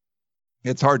was,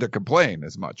 it's hard to complain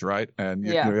as much, right? And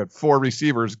you had 4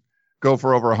 receivers go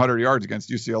for over 100 yards against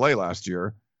UCLA last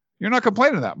year. You're not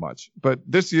complaining that much. But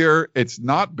this year, it's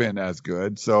not been as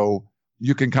good. So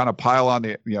you can kind of pile on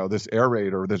the, this air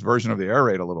raid or this version of the air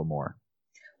raid a little more.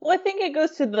 Well, I think it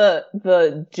goes to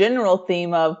the general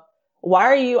theme of, why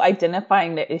are you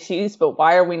identifying the issues, but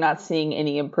why are we not seeing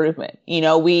any improvement?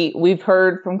 We've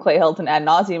heard from Clay Helton ad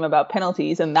nauseum about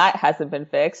penalties, and that hasn't been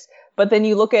fixed. But then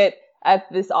you look at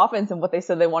this offense and what they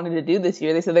said they wanted to do this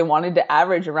year. They said they wanted to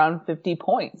average around 50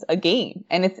 points a game,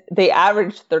 and they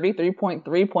averaged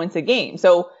 33.3 points a game.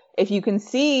 So if you can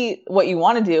see what you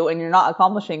want to do and you're not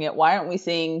accomplishing it, why aren't we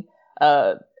seeing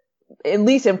at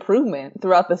least improvement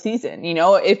throughout the season?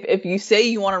 If you say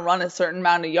you want to run a certain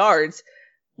amount of yards,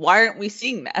 why aren't we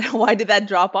seeing that? Why did that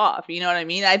drop off? You know what I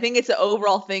mean? I think it's an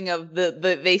overall thing of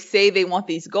they say they want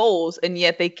these goals and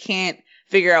yet they can't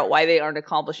figure out why they aren't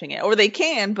accomplishing it. Or they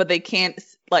can, but they can't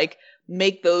like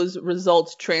make those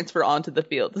results transfer onto the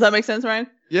field. Does that make sense, Ryan?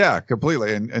 Yeah,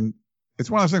 completely. And it's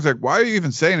one of those things like, why are you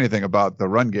even saying anything about the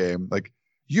run game? Like,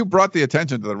 you brought the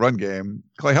attention to the run game.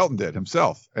 Clay Helton did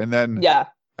himself. And then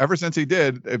ever since he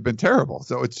did, it's been terrible.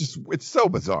 So it's so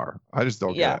bizarre. I just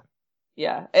don't get it.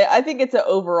 Yeah. I think it's an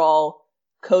overall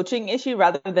coaching issue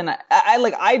rather than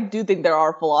I do think there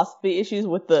are philosophy issues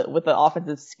with the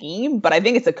offensive scheme, but I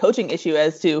think it's a coaching issue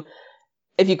as to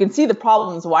if you can see the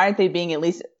problems, why aren't they being at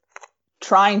least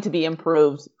trying to be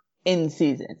improved in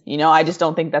season? You know, I just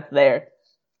don't think that's there.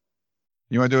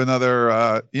 You want to do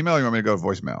another email or you want me to go to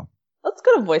voicemail? Let's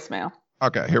go to voicemail.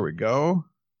 Okay, here we go.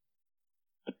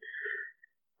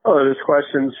 Oh, this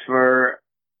question's for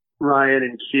Ryan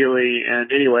and Keely.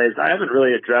 And anyways, I haven't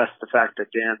really addressed the fact that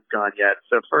Dan's gone yet.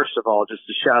 So first of all, just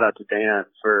a shout out to Dan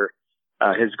for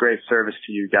his great service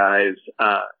to you guys.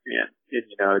 And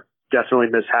you know, definitely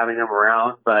miss having him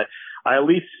around, but I at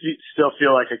least still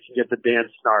feel like I can get the Dan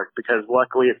snark because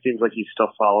luckily it seems like he's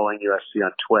still following USC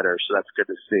on Twitter. So that's good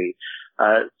to see.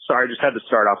 Sorry, I just had to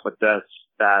start off with this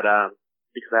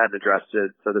because I hadn't addressed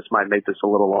it. So this might make this a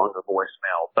little longer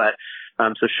voicemail, but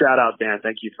so shout out Dan.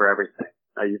 Thank you for everything.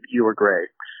 You were great.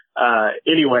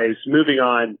 Anyways, moving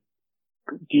on.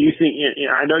 Do you think,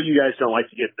 I know you guys don't like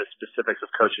to get the specifics of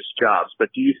coaches' jobs, but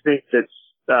do you think that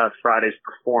Friday's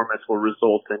performance will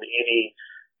result in any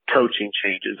coaching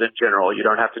changes in general? You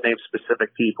don't have to name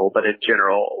specific people, but in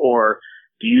general. Or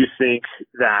do you think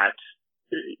that,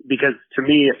 because to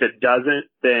me, if it doesn't,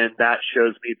 then that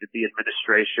shows me that the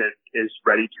administration is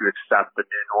ready to accept the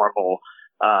new normal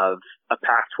of a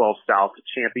Pac-12 South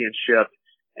championship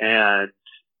and,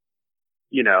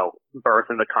 you know, berth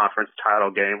in the conference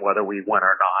title game, whether we win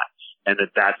or not, and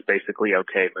that's basically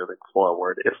okay moving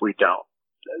forward if we don't.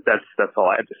 That's all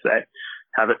I have to say.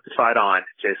 Have it fight on,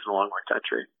 Jason Longhorn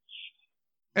Country.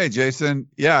 Hey, Jason.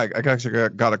 Yeah, I actually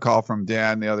got a call from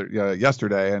Dan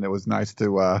yesterday, and it was nice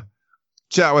to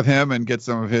chat with him and get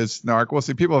some of his snark. We'll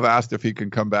see. People have asked if he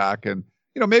can come back, and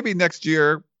maybe next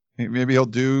year, maybe he'll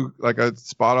do like a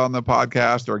spot on the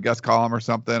podcast or a guest column or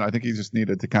something. I think he just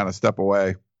needed to kind of step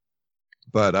away,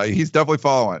 but he's definitely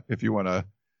following it. If you want to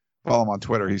follow him on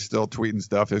Twitter, he's still tweeting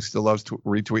stuff. He still loves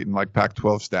retweeting like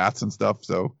Pac-12 stats and stuff.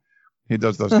 So he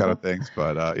does those kind of things.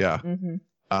 But yeah,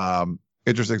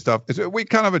 interesting stuff. We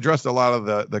kind of addressed a lot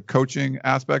of the coaching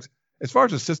aspects. As far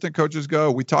as assistant coaches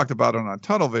go, we talked about it on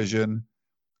Tunnel Vision.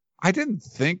 I didn't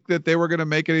think that they were going to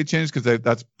make any changes because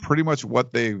that's pretty much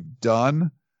what they've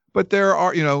done. But there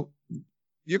are,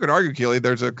 you could argue, Keely,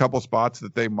 there's a couple spots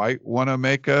that they might want to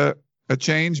make a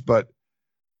change. But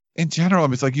in general, I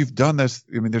mean, it's like you've done this.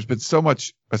 I mean, there's been so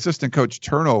much assistant coach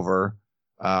turnover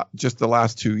just the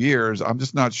last 2 years. I'm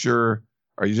just not sure.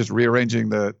 Are you just rearranging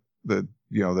the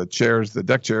chairs, the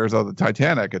deck chairs of the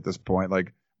Titanic at this point?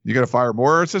 Like, you got to fire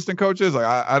more assistant coaches? Like,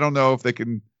 I don't know if they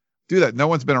can do that. No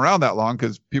one's been around that long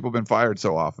because people have been fired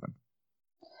so often.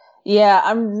 Yeah,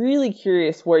 I'm really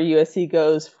curious where USC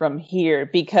goes from here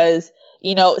because,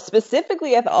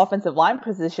 specifically at the offensive line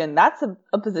position, that's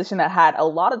a position that had a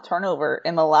lot of turnover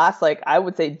in the last, I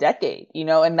would say decade,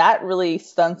 and that really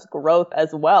stunts growth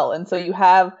as well. And so you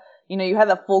have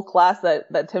that full class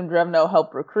that Tim Drevno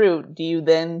helped recruit. Do you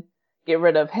then get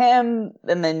rid of him?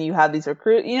 And then you have these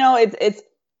recruits, it's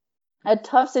a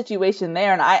tough situation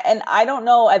there. And I don't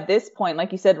know at this point,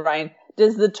 like you said, Ryan,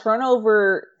 does the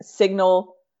turnover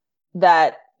signal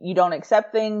that you don't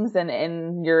accept things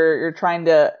and you're trying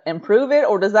to improve it,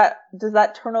 or does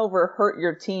that turnover hurt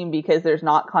your team because there's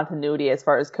not continuity as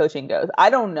far as coaching goes? I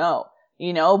don't know,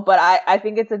 but I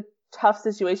think it's a tough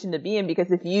situation to be in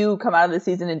because if you come out of the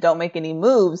season and don't make any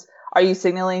moves, are you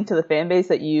signaling to the fan base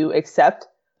that you accept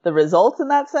the results in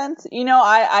that sense?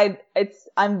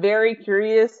 I'm very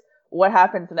curious what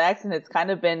happens next, and it's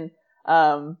kind of been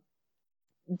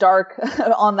dark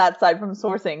on that side from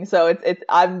sourcing. So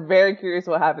I'm very curious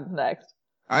what happens next.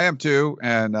 I am too.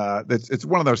 And it's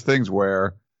one of those things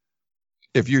where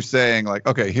if you're saying like,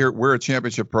 okay, here, we're a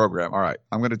championship program. All right,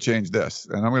 I'm going to change this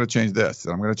and I'm going to change this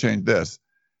and I'm going to change this.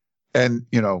 And,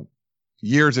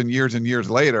 years and years and years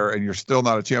later, and you're still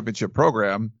not a championship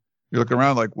program, you're looking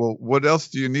around like, well, what else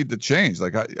do you need to change?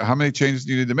 Like, how many changes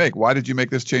do you need to make? Why did you make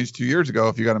this change 2 years ago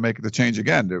if you got to make the change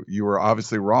again? You were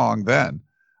obviously wrong then.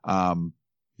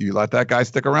 You let that guy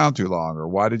stick around too long, or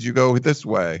why did you go this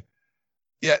way?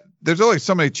 Yeah, there's only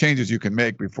so many changes you can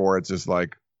make before it's just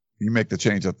like you make the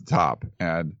change at the top.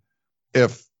 And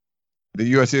if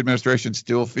the USC administration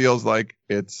still feels like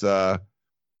it's going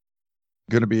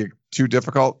to be too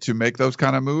difficult to make those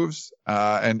kind of moves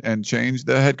and change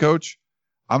the head coach,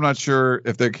 I'm not sure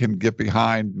if they can get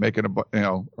behind making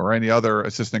or any other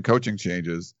assistant coaching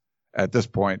changes at this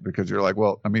point, because you're like,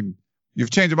 well, I mean,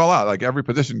 you've changed them all out. Like every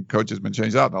position coach has been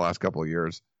changed out in the last couple of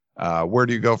years. Where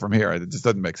do you go from here? It just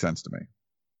doesn't make sense to me.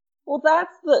 Well,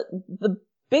 that's the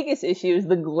biggest issue, is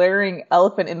the glaring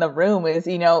elephant in the room is,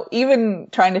 even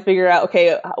trying to figure out,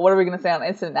 okay, what are we going to say on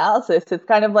instant analysis? It's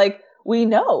kind of like, we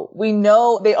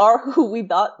know they are who we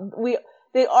thought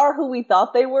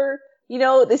they were.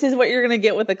 This is what you're going to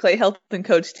get with a Clay Helton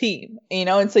coach team,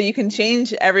 and so you can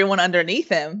change everyone underneath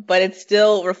him, but it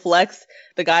still reflects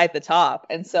the guy at the top.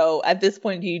 And so at this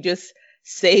point, you just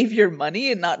save your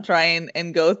money and not try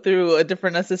and go through a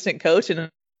different assistant coach and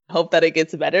hope that it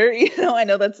gets better. I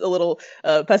know that's a little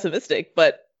pessimistic,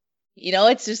 but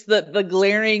it's just the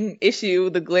glaring issue,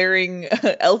 the glaring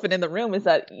elephant in the room is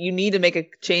that you need to make a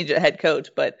change at head coach,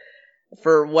 but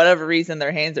for whatever reason,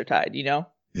 their hands are tied,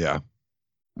 Yeah.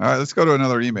 All right, let's go to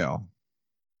another email.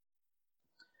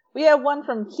 We have one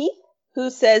from Keith, who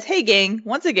says, "Hey gang,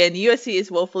 once again, USC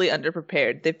is woefully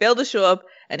underprepared. They failed to show up,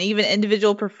 and even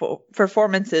individual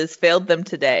performances failed them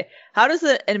today. How does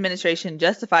the administration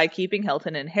justify keeping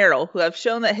Helton and Harrell, who have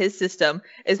shown that his system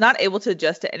is not able to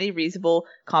adjust to any reasonable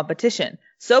competition,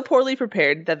 so poorly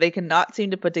prepared that they cannot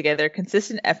seem to put together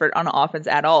consistent effort on offense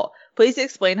at all? Please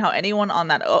explain how anyone on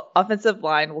that offensive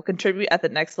line will contribute at the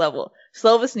next level.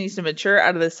 Slovis needs to mature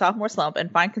out of the sophomore slump and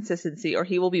find consistency, or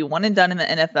he will be one and done in the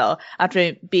NFL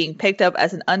after being picked up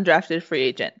as an undrafted free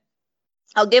agent.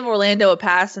 I'll give Orlando a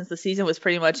pass since the season was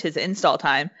pretty much his install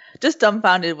time. Just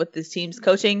dumbfounded with this team's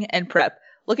coaching and prep.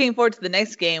 Looking forward to the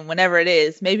next game, whenever it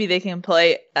is. Maybe they can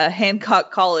play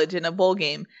Hancock College in a bowl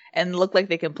game and look like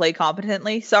they can play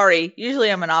competently. Sorry,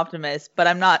 usually I'm an optimist, but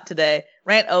I'm not today.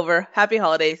 Rant over. Happy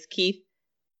holidays, Keith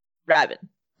Rabin."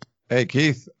 Hey,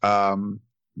 Keith,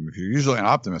 if you're usually an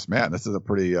optimist, man, this is a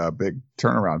pretty big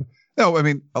turnaround. No, I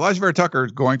mean, Elijah Vera Tucker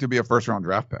is going to be a first-round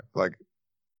draft pick. Like,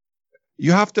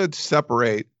 you have to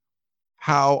separate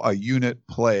how a unit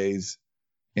plays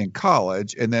in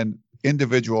college and then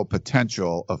individual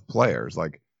potential of players.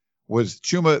 Like, was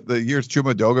the years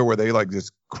Chuma Doga, were they like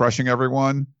just crushing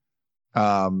everyone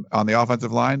on the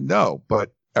offensive line? No,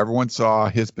 but everyone saw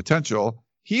his potential.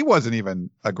 He wasn't even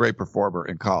a great performer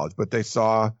in college, but they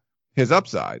saw his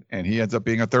upside, and he ends up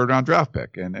being a third-round draft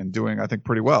pick and doing, I think,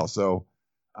 pretty well. So,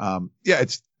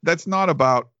 that's not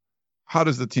about how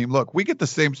does the team look. We get the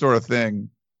same sort of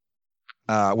thing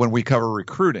when we cover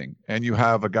recruiting, and you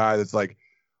have a guy that's like,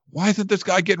 why isn't this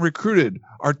guy getting recruited?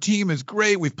 Our team is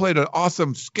great. We've played an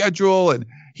awesome schedule, and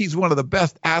he's one of the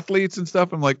best athletes and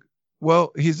stuff. I'm like,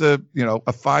 well, he's a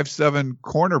 5'7"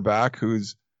 cornerback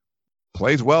who's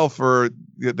plays well for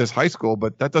this high school,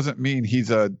 but that doesn't mean he's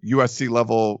a USC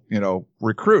level,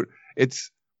 recruit.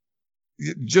 It's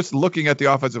just looking at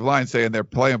the offensive line saying they're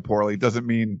playing poorly doesn't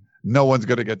mean no one's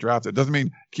going to get drafted. It doesn't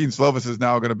mean Keaton Slovis is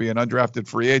now going to be an undrafted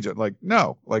free agent. Like,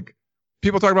 no, like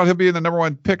people talk about him being the number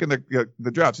one pick in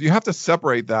the draft. So you have to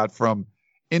separate that from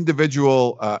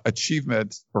individual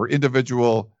achievements or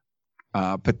individual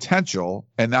potential.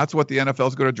 And that's what the NFL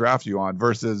is going to draft you on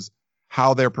versus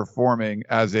how they're performing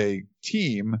as a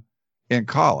team in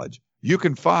college. You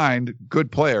can find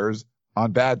good players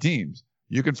on bad teams.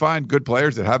 You can find good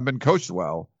players that haven't been coached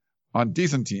well on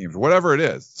decent teams, whatever it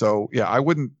is. So, yeah, I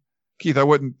wouldn't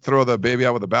throw the baby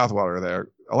out with the bathwater there.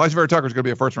 Elijah Vera Tucker is going to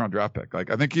be a first-round draft pick.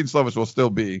 Like, I think Keaton Slovis will still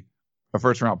be a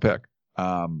first-round pick.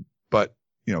 But,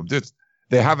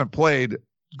 they haven't played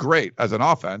great as an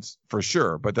offense for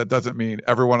sure, but that doesn't mean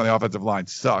everyone on the offensive line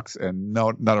sucks and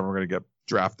none of them are going to get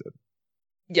drafted.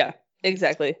 Yeah,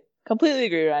 exactly. Completely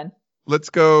agree, Ryan. Let's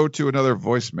go to another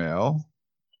voicemail.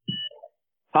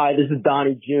 Hi, this is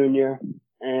Donnie Jr.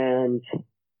 And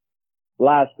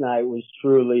last night was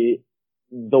truly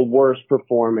the worst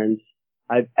performance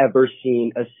I've ever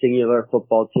seen a singular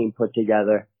football team put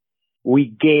together. We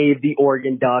gave the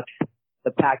Oregon Ducks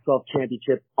the Pac-12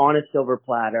 championship on a silver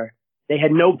platter. They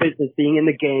had no business being in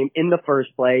the game in the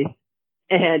first place.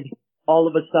 And all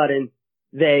of a sudden,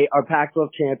 they are Pac-12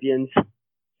 champions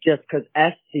just because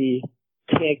SC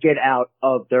can't get out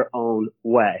of their own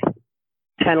way.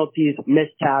 Penalties,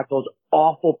 missed tackles,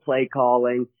 awful play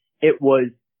calling. It was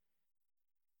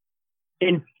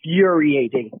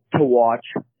infuriating to watch,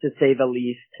 to say the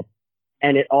least.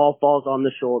 And it all falls on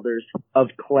the shoulders of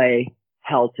Clay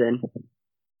Helton.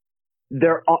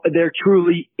 There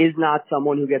truly is not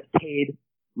someone who gets paid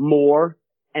more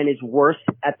and is worse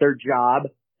at their job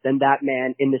than that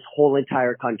man in this whole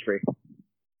entire country.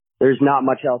 There's not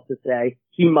much else to say.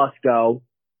 He must go.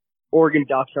 Oregon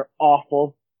Ducks are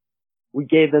awful. We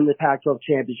gave them the Pac-12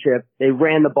 championship. They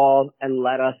ran the ball and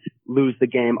let us lose the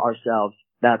game ourselves.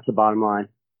 That's the bottom line.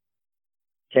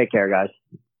 Take care, guys.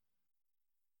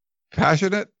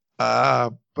 Passionate,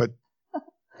 but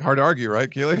Hard to argue,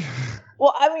 right, Keely?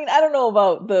 Well, I mean, I don't know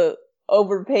about the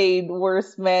overpaid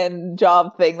worst man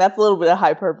job thing. That's a little bit of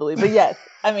hyperbole, but yes,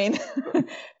 I mean,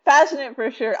 passionate for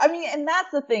sure. I mean, and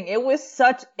that's the thing. It was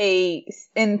such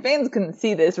and fans couldn't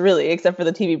see this really, except for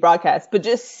the TV broadcast, but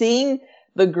just seeing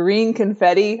the green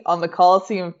confetti on the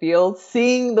Coliseum field,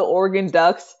 seeing the Oregon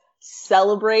Ducks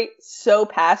celebrate so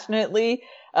passionately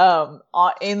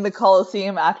in the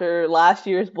Coliseum after last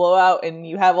year's blowout, and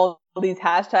you have all these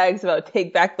hashtags about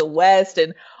take back the West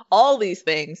and all these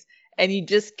things, and you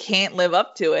just can't live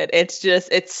up to it.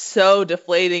 It's so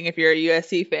deflating if you're a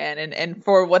USC fan, and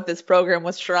for what this program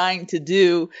was trying to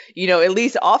do, at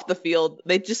least off the field,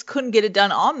 they just couldn't get it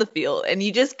done on the field, and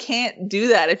you just can't do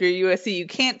that if you're USC. You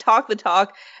can't talk the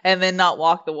talk and then not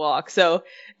walk the walk. So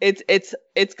it's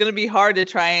going to be hard to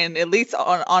try and, at least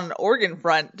on Oregon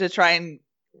front, to try and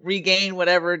regain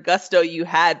whatever gusto you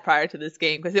had prior to this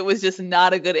game, because it was just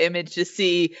not a good image to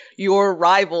see your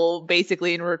rival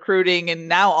basically in recruiting and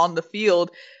now on the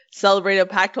field celebrate a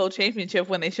Pac-12 championship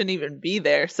when they shouldn't even be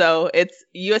there. So it's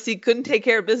USC couldn't take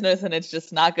care of business, and it's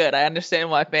just not good. I understand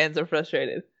why fans are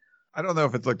frustrated. I don't know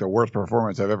if it's like the worst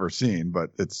performance I've ever seen, but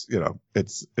it's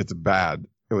bad.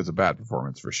 It was a bad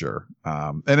performance for sure.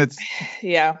 And it's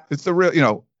the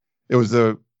real, it was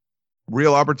a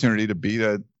real opportunity to beat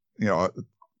a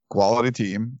quality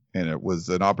team, and it was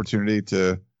an opportunity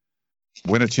to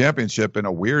win a championship in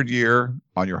a weird year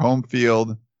on your home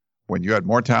field when you had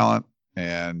more talent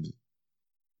and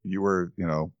you were,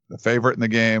 the favorite in the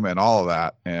game and all of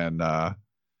that, and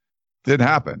didn't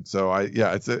happen. So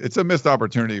it's a missed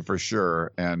opportunity for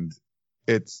sure, and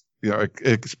it's it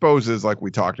exposes, like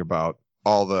we talked about,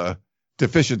 all the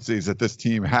deficiencies that this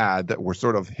team had that were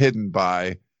sort of hidden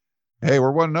by, hey,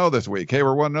 we're 1-0 this week. Hey,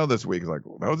 we're 1-0 this week. It's like,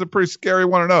 well, that was a pretty scary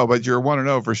 1-0, but you're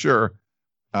 1-0 for sure.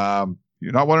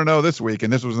 You're not 1-0 this week,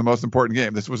 and this was the most important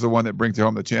game. This was the one that brings you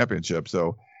home the championship.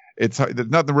 So there's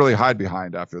nothing to really hide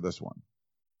behind after this one.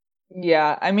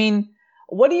 Yeah, I mean,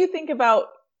 what do you think about,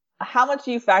 how much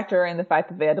do you factor in the fact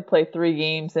that they had to play 3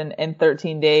 games in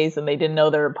 13 days and they didn't know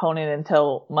their opponent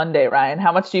until Monday, Ryan?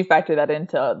 How much do you factor that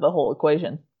into the whole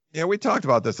equation? Yeah, we talked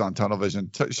about this on Tunnel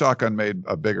Vision. Shotgun made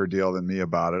a bigger deal than me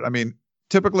about it. I mean,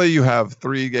 typically you have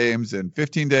 3 games in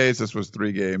 15 days. This was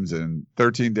 3 games in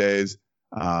 13 days.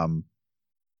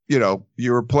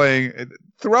 You were playing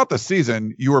throughout the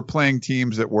season. You were playing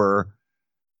teams that were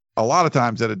a lot of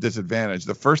times at a disadvantage.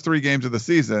 The first 3 games of the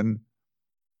season,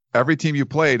 every team you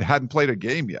played hadn't played a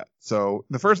game yet. So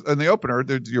the first and the opener,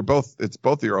 it's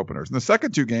both your openers. In the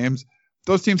second 2 games,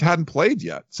 those teams hadn't played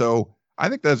yet. So I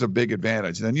think that's a big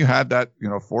advantage. And then you had that,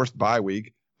 forced bye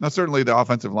week. Now, certainly the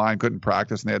offensive line couldn't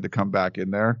practice and they had to come back in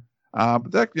there.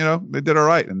 But that, they did all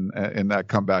right in that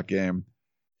comeback game.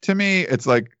 To me, it's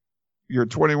like you're a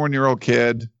 21-year-old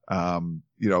kid.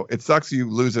 It sucks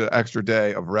you lose an extra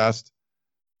day of rest.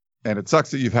 And it sucks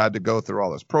that you've had to go through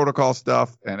all this protocol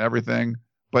stuff and everything.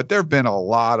 But there have been a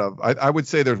lot of, I would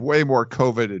say there's way more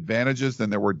COVID advantages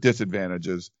than there were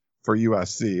disadvantages for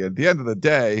USC. At the end of the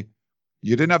day,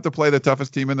 you didn't have to play the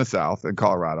toughest team in the South in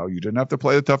Colorado. You didn't have to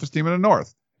play the toughest team in the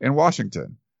North in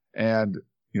Washington. And,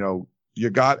 you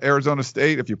got Arizona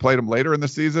State. If you played them later in the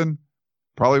season,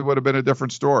 probably would have been a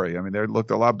different story. I mean, they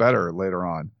looked a lot better later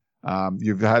on.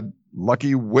 You've had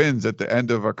lucky wins at the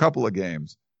end of a couple of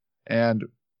games. And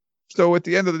so at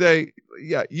the end of the day,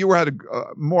 yeah, you had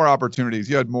more opportunities.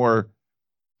 You had more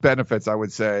benefits, I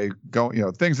would say,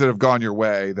 things that have gone your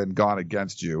way than gone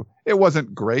against you. It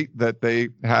wasn't great that they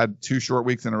had 2 short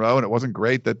weeks in a row, and it wasn't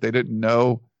great that they didn't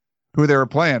know who they were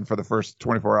playing for the first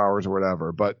 24 hours or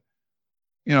whatever. But,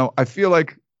 I feel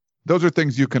like those are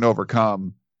things you can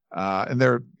overcome. And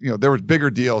there was bigger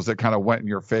deals that kind of went in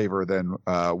your favor than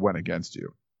went against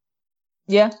you.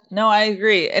 Yeah, no, I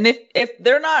agree. And if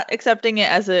they're not accepting it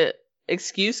as a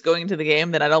excuse going into the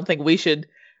game, then I don't think we should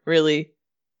really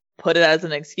put it as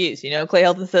an excuse. Clay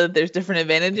Helton said that there's different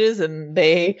advantages and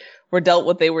they were dealt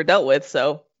what they were dealt with.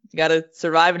 So you got to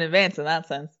survive in advance in that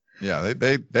sense. Yeah,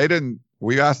 they didn't.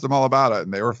 We asked them all about it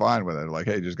and they were fine with it. Like,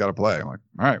 hey, you just got to play. I'm like,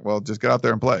 all right, well, just get out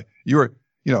there and play. You were,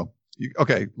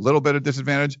 okay, little bit of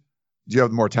disadvantage. Do you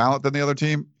have more talent than the other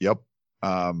team? Yep.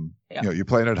 You're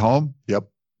playing at home. Yep.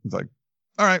 It's like,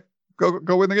 all right,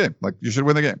 go win the game. Like, you should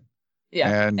win the game. Yeah.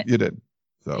 And you did.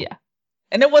 So yeah.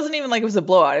 And it wasn't even like it was a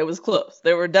blowout. It was close.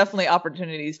 There were definitely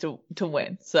opportunities to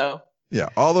win. So yeah,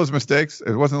 all those mistakes.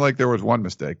 It wasn't like there was one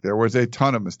mistake. There was a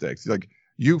ton of mistakes. Like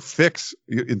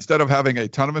instead of having a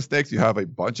ton of mistakes, you have a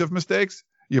bunch of mistakes.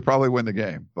 You probably win the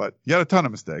game. But you had a ton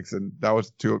of mistakes, and that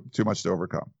was too much to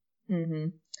overcome. Mm-hmm.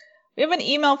 We have an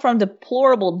email from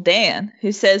Deplorable Dan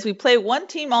who says, we play one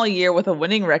team all year with a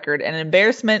winning record and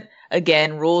embarrassment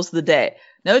again rules the day.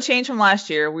 No change from last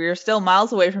year. We are still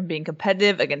miles away from being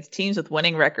competitive against teams with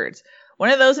winning records. When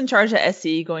are those in charge at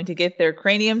SC going to get their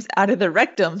craniums out of their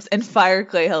rectums and fire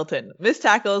Clay Helton? Missed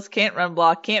tackles, can't run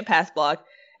block, can't pass block.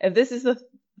 If this is the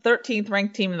 13th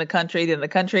ranked team in the country, then the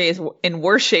country is in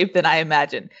worse shape than I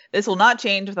imagine. This will not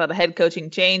change without a head coaching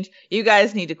change. You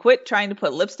guys need to quit trying to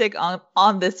put lipstick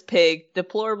on this pig.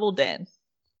 Deplorable Dan.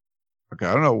 Okay,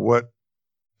 I don't know what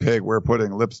pig we're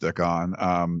putting lipstick on.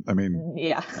 I mean,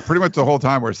 yeah, pretty much the whole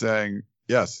time we're saying,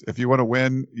 yes, if you want to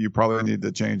win, you probably need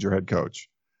to change your head coach.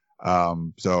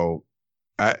 So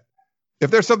if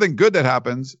there's something good that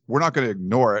happens, we're not going to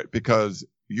ignore it because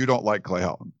you don't like Clay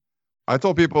Helton. I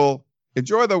told people,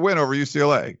 enjoy the win over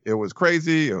UCLA. It was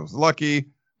crazy. It was lucky,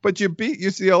 but you beat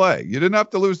UCLA. You didn't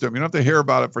have to lose to them. You don't have to hear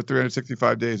about it for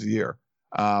 365 days a year.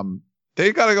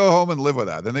 They got to go home and live with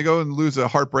that. Then they go and lose a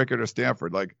heartbreaker to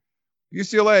Stanford. Like,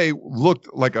 UCLA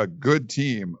looked like a good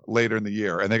team later in the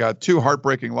year, and they got 2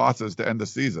 heartbreaking losses to end the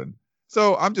season.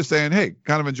 So I'm just saying, hey,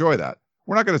 kind of enjoy that.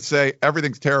 We're not going to say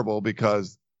everything's terrible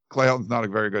because Clay Helton's not a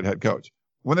very good head coach.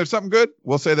 When there's something good,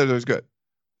 we'll say that there's good.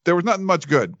 There was nothing much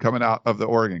good coming out of the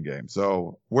Oregon game.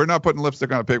 So we're not putting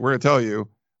lipstick on a pig. We're going to tell you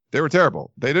they were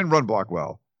terrible. They didn't run block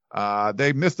well.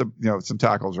 They missed some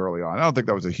tackles early on. I don't think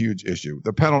that was a huge issue.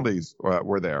 The penalties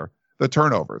were there. The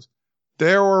turnovers.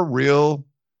 There were real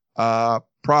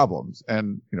problems.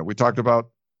 And, we talked about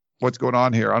what's going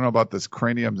on here. I don't know about this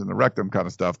craniums and the rectum kind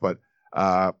of stuff, but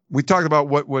we talked about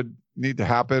what would need to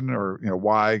happen or,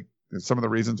 why, some of the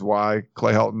reasons why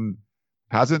Clay Helton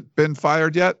hasn't been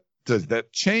fired yet. Does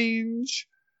that change?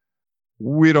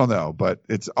 We don't know, but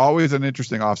it's always an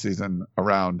interesting offseason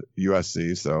around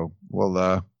USC. So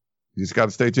you just got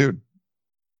to stay tuned.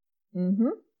 Mm-hmm.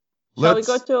 Shall we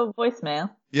go to a voicemail?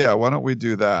 Yeah, why don't we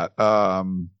do that?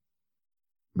 Man,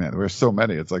 there's so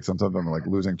many. It's like sometimes I'm like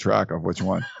losing track of which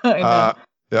one. Yeah,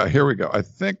 here we go. I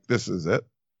think this is it.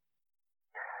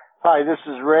 Hi, this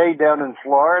is Ray down in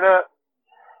Florida.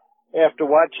 After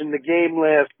watching the game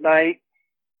last night,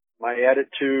 my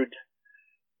attitude,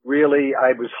 really,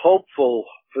 I was hopeful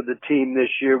for the team this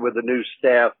year with a new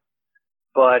staff,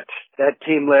 but that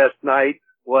team last night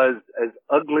was as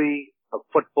ugly a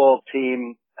football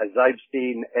team as I've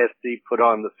seen SC put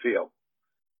on the field.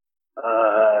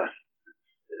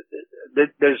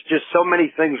 There's just so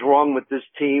many things wrong with this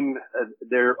team.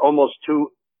 They're almost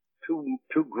too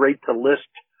great to list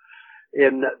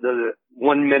in the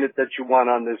 1 minute that you want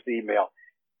on this email.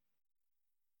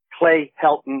 Clay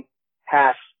Helton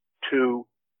has to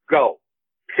go.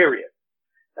 Period.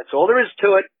 That's all there is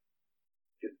to it.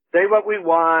 We can say what we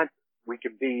want. We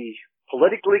can be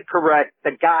politically correct.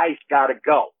 The guy's got to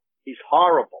go. He's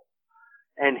horrible.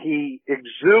 And he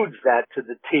exudes that to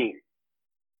the team.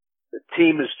 The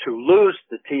team is too loose.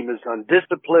 The team is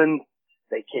undisciplined.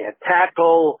 They can't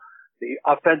tackle. The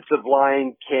offensive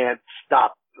line can't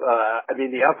stop.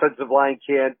 The offensive line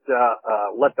can't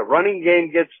let the running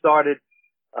game get started.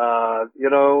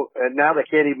 And now they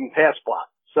can't even pass block.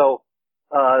 So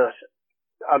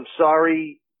I'm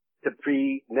sorry to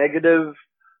be negative,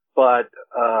 but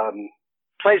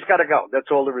Clay's got to go. That's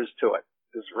all there is to it.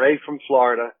 This is Ray from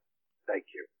Florida. Thank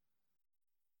you.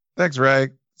 Thanks, Ray.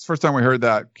 It's the first time we heard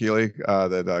that, Keely,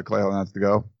 that Clay Helton has to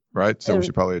go, right? So we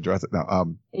should probably address it now.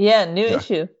 New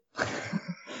issue.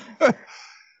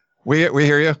 We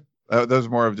hear you. That was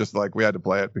more of just like we had to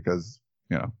play it because,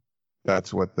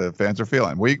 that's what the fans are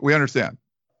feeling. We understand.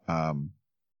 And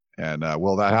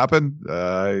will that happen?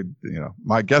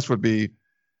 My guess would be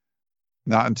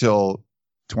not until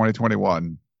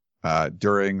 2021,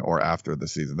 during or after the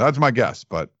season. That's my guess,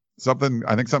 but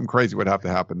I think something crazy would have to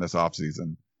happen this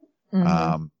offseason.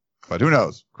 Mm-hmm. But who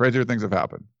knows? Crazier things have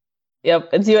happened. Yep,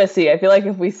 it's USC. I feel like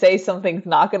if we say something's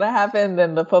not going to happen,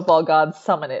 then the football gods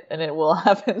summon it, and it will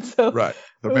happen. So right.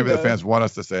 So maybe the fans want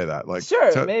us to say that. Like,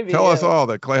 sure, maybe tell us all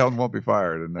that Clay Helton won't be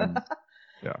fired, and then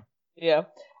Yeah.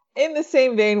 In the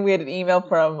same vein, we had an email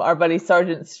from our buddy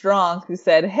Sergeant Strong who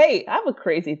said, "Hey, I have a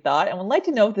crazy thought and would like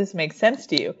to know if this makes sense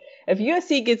to you. If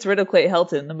USC gets rid of Clay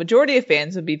Helton, the majority of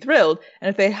fans would be thrilled, and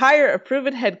if they hire a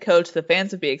proven head coach, the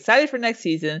fans would be excited for next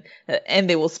season, and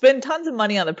they will spend tons of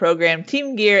money on the program,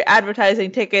 team gear,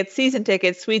 advertising, tickets, season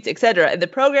tickets, suites, etc., and the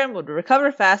program would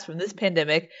recover fast from this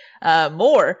pandemic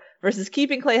more versus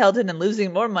keeping Clay Helton and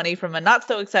losing more money from a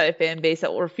not-so-excited fan base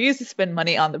that will refuse to spend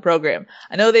money on the program.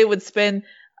 I know they would spend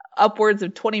upwards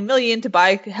of $20 million to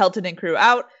buy Helton and crew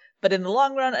out, but in the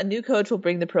long run, a new coach will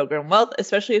bring the program wealth,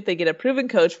 especially if they get a proven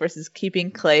coach versus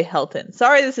keeping Clay Helton.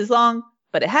 Sorry this is long,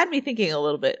 but it had me thinking a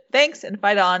little bit. Thanks, and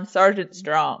fight on, Sergeant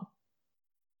Strong."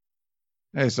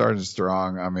 Hey, Sergeant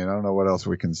Strong. I mean, I don't know what else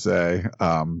we can say.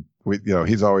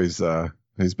 He's always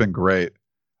he's been great.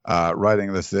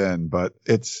 writing this in, but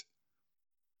if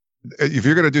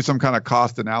you're going to do some kind of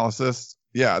cost analysis,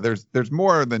 yeah, there's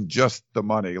more than just the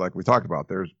money, like we talked about.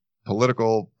 There's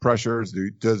political pressures.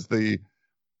 Does the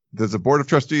board of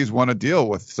trustees want to deal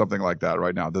with something like that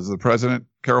right now? Does the president,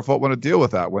 Carol Folt, want to deal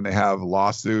with that when they have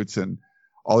lawsuits and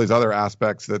all these other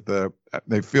aspects that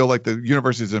they feel like the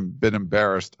university's been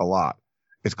embarrassed a lot?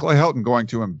 Is Clay Helton going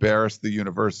to embarrass the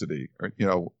university,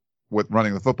 with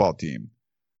running the football team?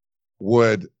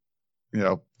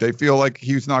 They feel like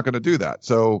he's not going to do that.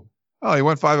 So, he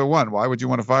went 5-1. Why would you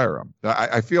want to fire him?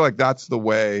 I feel like that's the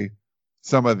way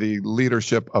some of the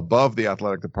leadership above the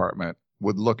athletic department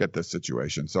would look at this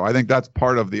situation. So I think that's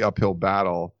part of the uphill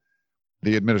battle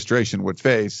the administration would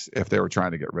face if they were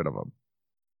trying to get rid of him.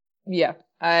 Yeah.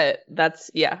 I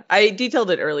detailed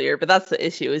it earlier, but that's the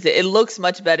issue. Is it looks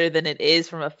much better than it is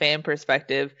from a fan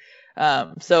perspective.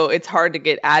 So it's hard to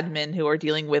get admin who are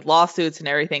dealing with lawsuits and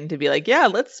everything to be like, yeah,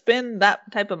 let's spend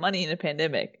that type of money in a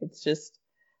pandemic. It's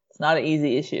not an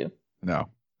easy issue. No.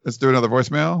 Let's do another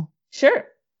voicemail. Sure.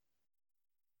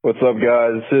 What's up,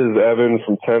 guys? This is Evan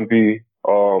from Tempe.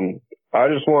 I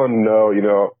just want to know,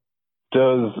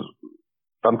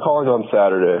 I'm calling on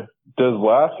Saturday. Does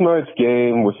last night's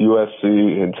game with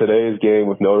USC and today's game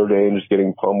with Notre Dame just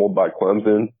getting pummeled by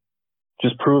Clemson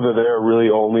just prove that there are really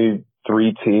only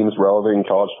 3 teams relevant in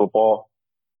college football?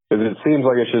 Because it seems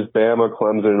like it's just Bama,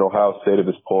 Clemson, and Ohio State at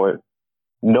this point.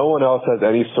 No one else has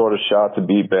any sort of shot to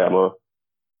beat Bama,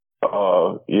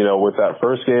 with that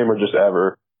first game or just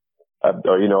ever, out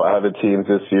of the teams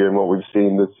this year and what we've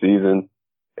seen this season.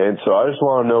 And so I just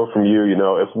want to know from you,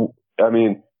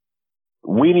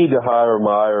 we need to hire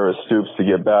Meyer or Stoops to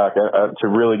get back, to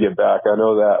really get back. I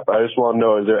know that, but I just want to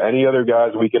know, is there any other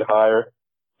guys we could hire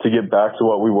to get back to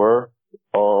what we were?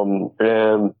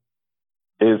 And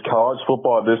is college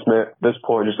football at this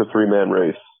point just a 3-man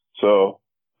race? So,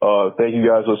 thank you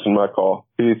guys for listening to my call.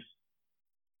 Peace.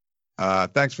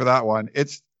 Thanks for that one.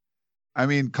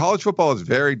 College football is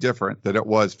very different than it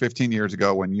was 15 years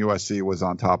ago when USC was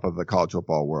on top of the college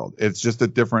football world. It's just a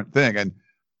different thing. And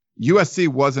USC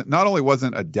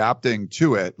wasn't adapting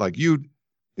to it. Like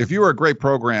if you were a great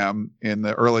program in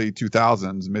the early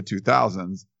 2000s, mid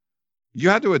 2000s, you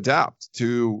had to adapt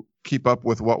to keep up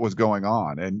with what was going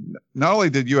on. And not only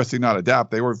did USC not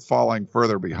adapt, they were falling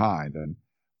further behind and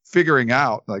figuring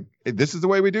out, like, this is the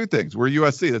way we do things. We're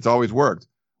USC. That's always worked.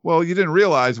 Well, you didn't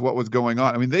realize what was going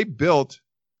on. They built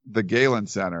the Galen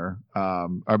Center,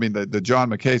 the John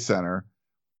McKay Center,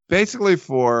 basically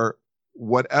for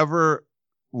whatever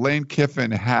Lane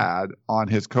Kiffin had on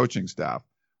his coaching staff,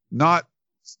 not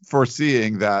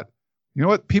foreseeing that,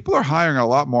 people are hiring a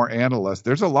lot more analysts.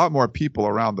 There's a lot more people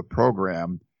around the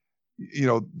program.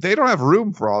 They don't have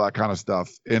room for all that kind of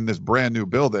stuff in this brand new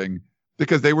building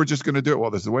because they were just going to do it.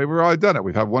 Well, this is the way we've always done it.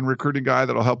 We've had one recruiting guy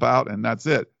that'll help out and that's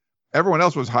it. Everyone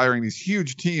else was hiring these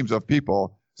huge teams of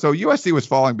people. So USC was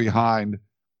falling behind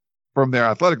from their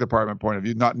athletic department point of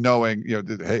view, not knowing, hey,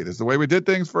 this is the way we did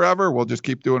things forever. We'll just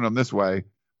keep doing them this way.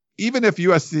 Even if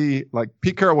USC, like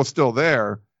Pete Carroll was still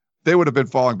there, they would have been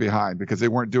falling behind because they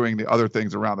weren't doing the other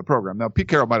things around the program. Now, Pete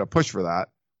Carroll might have pushed for that,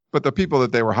 but the people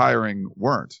that they were hiring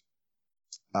weren't.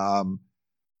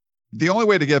 The only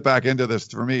way to get back into this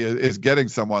for me is getting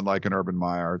someone like an Urban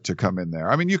Meyer to come in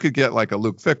there. You could get like a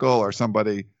Luke Fickell or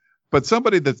somebody, but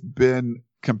somebody that's been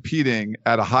competing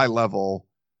at a high level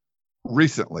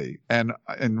recently and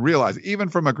realize, even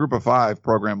from a Group of 5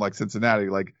 program like Cincinnati,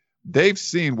 like they've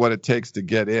seen what it takes to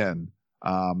get in.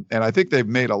 And I think they've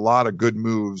made a lot of good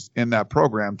moves in that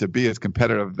program to be as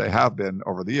competitive as they have been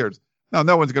over the years. Now,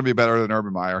 no one's going to be better than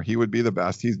Urban Meyer. He would be the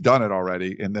best. He's done it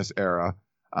already in this era.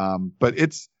 But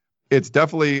it's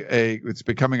definitely it's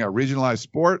becoming a regionalized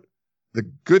sport. The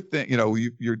good thing,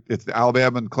 it's the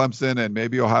Alabama and Clemson and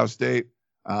maybe Ohio State.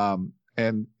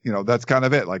 And that's kind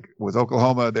of it. Like with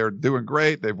Oklahoma, they're doing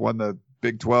great. They've won the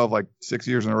Big 12 like 6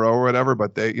 years in a row or whatever,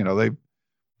 but they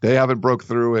haven't broke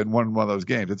through and won one of those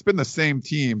games. It's been the same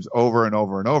teams over and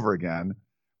over and over again.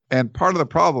 And part of the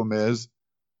problem is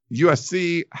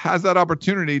USC has that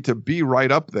opportunity to be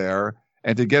right up there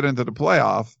and to get into the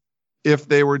playoff if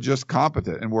they were just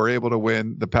competent and were able to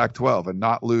win the Pac-12 and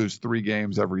not lose 3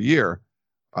 games every year,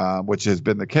 which has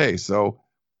been the case. So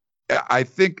I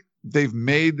think the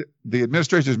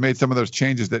administration has made some of those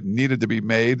changes that needed to be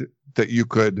made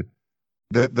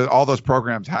that all those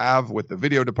programs have with the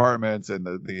video departments and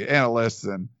the analysts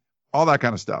and all that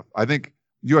kind of stuff. I think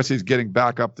USC is getting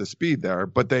back up to speed there,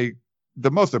 but the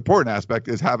most important aspect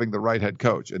is having the right head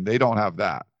coach, and they don't have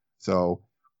that. So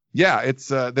yeah, it's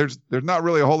there's not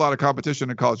really a whole lot of competition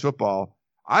in college football.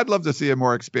 I'd love to see a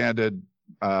more expanded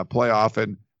playoff,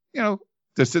 and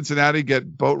Does Cincinnati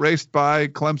get boat raced by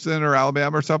Clemson or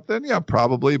Alabama or something? Yeah,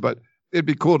 probably. But it'd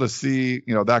be cool to see,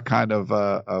 that kind of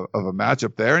a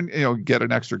matchup there, and get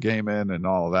an extra game in and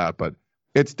all of that. But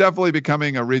it's definitely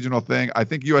becoming a regional thing. I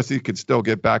think USC could still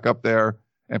get back up there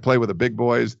and play with the big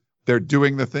boys. They're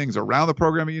doing the things around the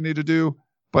program you need to do,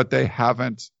 but they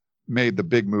haven't made the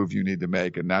big move you need to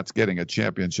make, and that's getting a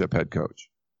championship head coach.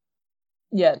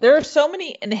 Yeah, there are so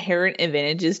many inherent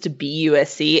advantages to be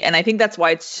USC, and I think that's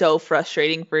why it's so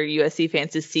frustrating for USC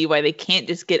fans to see why they can't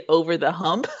just get over the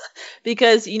hump.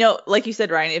 Because, like you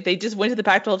said, Ryan, if they just went to the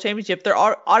Pac-12 championship, they're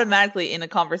automatically in a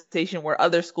conversation where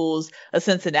other schools,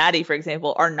 Cincinnati, for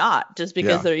example, are not, just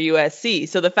because they're USC.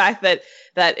 So the fact that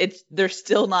they're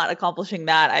still not accomplishing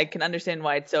that, I can understand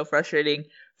why it's so frustrating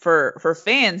for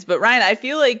fans. But Ryan, I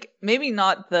feel like maybe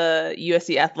not the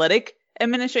USC athletic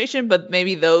administration, but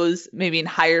maybe in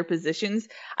higher positions,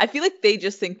 I feel like they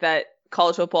just think that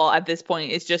college football at this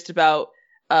point is just about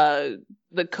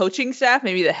the coaching staff,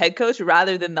 maybe the head coach,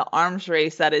 rather than the arms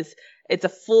race that it's a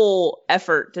full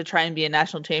effort to try and be a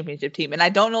national championship team. And I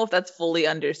don't know if that's fully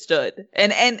understood.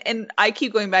 And I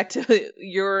keep going back to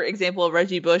your example of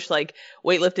Reggie Bush, like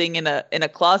weightlifting in a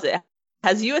closet.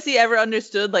 Has USC ever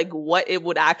understood like what it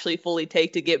would actually fully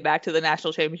take to get back to the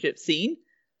national championship scene?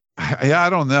 Yeah, I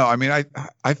don't know. I mean,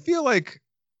 I feel like,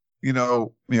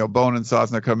 Bone and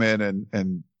Sosna come in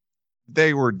and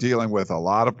they were dealing with a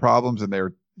lot of problems, and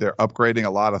they're upgrading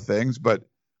a lot of things, but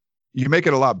you make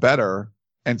it a lot better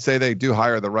and say they do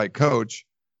hire the right coach.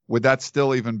 Would that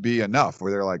still even be enough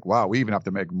where they're like, wow, we even have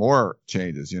to make more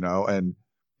changes, and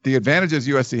the advantages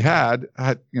USC had,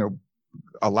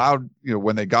 allowed,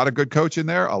 when they got a good coach in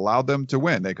there, allowed them to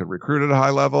win. They could recruit at a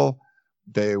high level.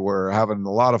 They were having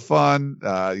a lot of fun.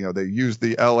 They used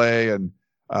the LA and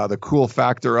the cool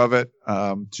factor of it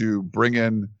to bring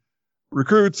in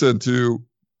recruits and to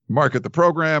market the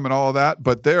program and all of that.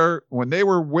 But when they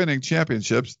were winning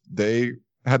championships, they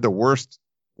had the worst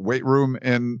weight room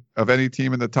of any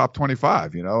team in the top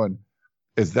 25, and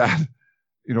is that,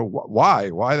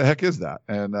 why the heck is that?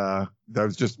 And that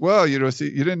was just, you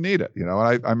didn't need it, and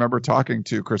I remember talking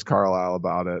to Chris Carlisle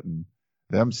about it and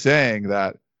them saying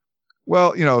that,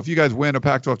 well, if you guys win a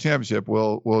Pac-12 championship,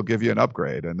 we'll give you an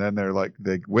upgrade. And then they're like,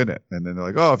 they win it. And then they're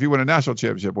like, oh, if you win a national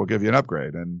championship, we'll give you an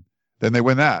upgrade. And then they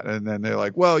win that. And then they're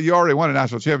like, well, you already won a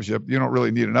national championship. You don't really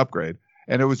need an upgrade.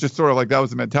 And it was just sort of like, that was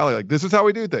the mentality. Like, this is how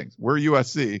we do things. We're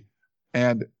USC.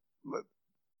 And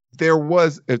it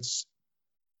was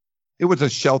a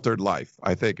sheltered life,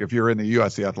 I think, if you're in the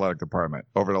USC athletic department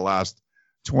over the last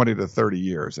 20 to 30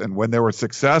 years. And when there was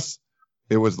success,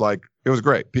 it was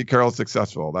great. Pete Carroll's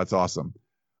successful. That's awesome.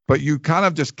 But you kind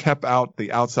of just kept out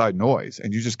the outside noise,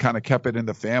 and you just kind of kept it in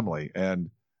the family. And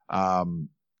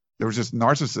there was just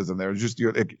narcissism there. It was just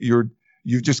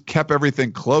you just kept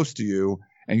everything close to you,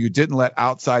 and you didn't let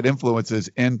outside influences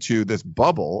into this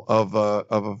bubble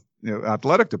of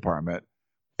athletic department.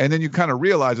 And then you kind of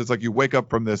realize it's like you wake up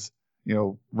from this,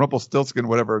 Rumpelstiltskin,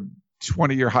 whatever,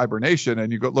 20-year hibernation,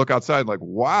 and you go look outside like,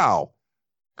 wow,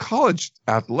 college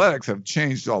athletics have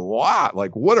changed a lot.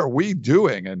 Like, what are we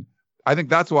doing? And I think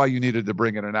that's why you needed to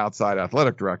bring in an outside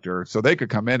athletic director so they could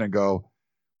come in and go,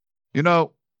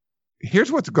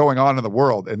 here's what's going on in the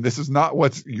world. And this is not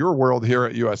what's your world here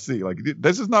at USC. Like,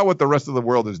 this is not what the rest of the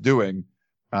world is doing.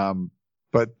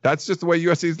 But that's just the way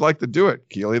USC's like to do it,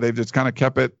 Keely. They've just kind of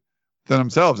kept it to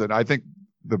themselves. And I think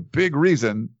the big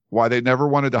reason why they never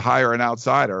wanted to hire an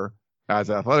outsider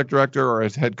as athletic director or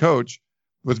as head coach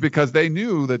was because they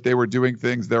knew that they were doing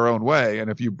things their own way. And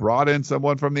if you brought in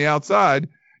someone from the outside,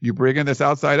 you bring in this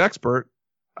outside expert,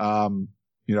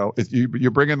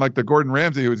 you bring in like the Gordon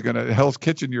Ramsay who's going to Hell's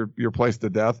Kitchen your place to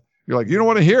death. You're like, you don't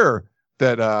want to hear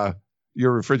that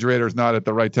your refrigerator is not at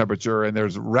the right temperature and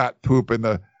there's rat poop in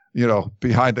the,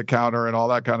 behind the counter and all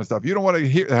that kind of stuff. You don't want to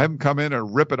have them come in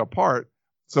and rip it apart.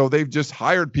 So they've just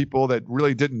hired people that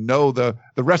really didn't know the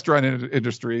restaurant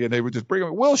industry, and they would just bring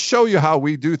them. We'll show you how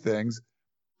we do things.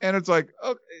 And it's like,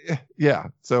 okay, yeah.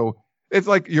 So it's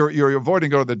like you're avoiding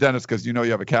going to the dentist because you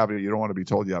have a cavity. You don't want to be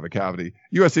told you have a cavity.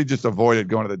 USC just avoided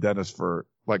going to the dentist for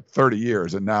like 30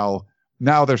 years, and now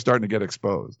they're starting to get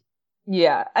exposed.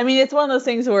 Yeah, I mean, it's one of those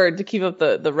things where to keep up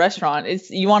the restaurant,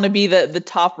 you want to be the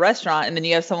top restaurant, and then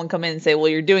you have someone come in and say, well,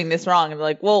 you're doing this wrong. And they're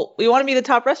like, well, we want to be the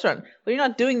top restaurant. Well, you're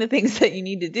not doing the things that you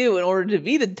need to do in order to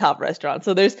be the top restaurant.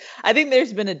 So I think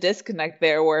there's been a disconnect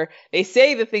there where they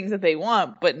say the things that they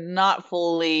want, but not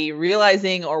fully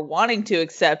realizing or wanting to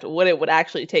accept what it would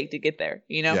actually take to get there,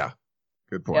 Yeah,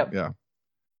 good point. Yep. Yeah.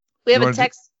 We have a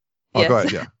text. Yes. Go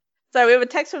ahead, yeah. Sorry, we have a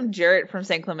text from Jarrett from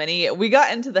San Clemente. We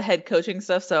got into the head coaching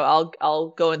stuff, so I'll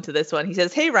go into this one. He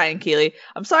says, "Hey Ryan Keeley,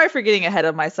 I'm sorry for getting ahead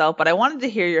of myself, but I wanted to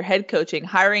hear your head coaching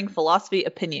hiring philosophy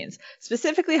opinions,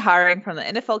 specifically hiring from the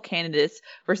NFL candidates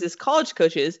versus college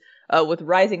coaches with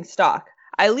rising stock.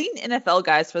 I lean NFL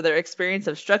guys for their experience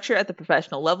of structure at the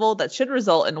professional level that should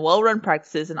result in well-run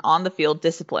practices and on-the-field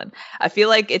discipline. I feel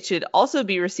like it should also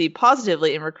be received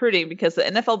positively in recruiting because the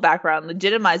NFL background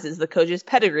legitimizes the coach's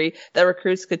pedigree that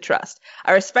recruits could trust.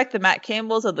 I respect the Matt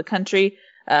Campbells of the country,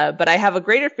 but I have a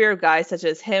greater fear of guys such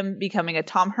as him becoming a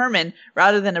Tom Herman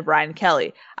rather than a Brian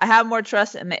Kelly. I have more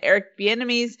trust in the Eric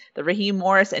Bieniemys, the Raheem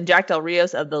Morris, and Jack Del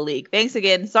Rios of the league. Thanks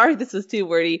again. Sorry this was too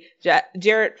wordy.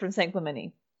 Jarrett from San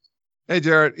Clemente." Hey,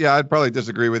 Jarrett. Yeah, I'd probably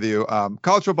disagree with you.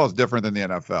 College football is different than the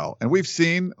NFL. And we've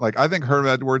seen, I think Herm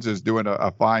Edwards is doing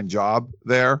a fine job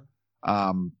there.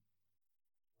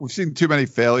 We've seen too many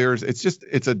failures.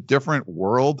 It's a different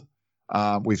world.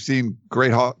 We've seen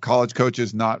great college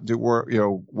coaches not do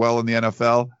well in the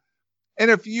NFL.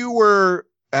 And if you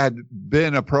had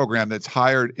been a program that's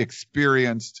hired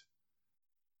experienced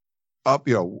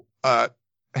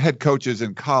head coaches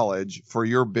in college for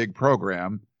your big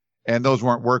program, and those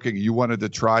weren't working, you wanted to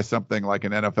try something like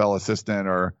an NFL assistant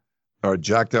or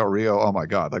Jack Del Rio. Oh my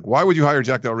God. Why would you hire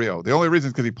Jack Del Rio? The only reason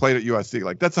is because he played at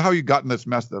USC. That's how you got in this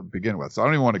mess to begin with. So I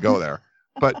don't even want to go there,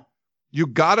 but you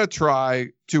got to try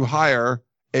to hire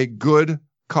a good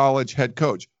college head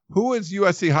coach. Who has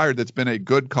USC hired that's been a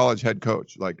good college head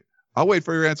coach? I'll wait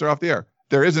for your answer off the air.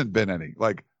 There isn't been any.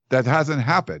 That hasn't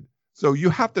happened. So you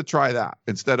have to try that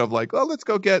instead of let's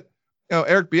go get,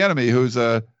 Eric Bieniemy, who's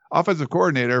a offensive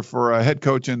coordinator for a head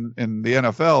coach in the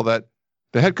NFL that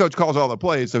the head coach calls all the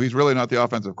plays. So he's really not the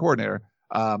offensive coordinator.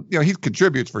 He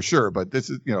contributes for sure, but this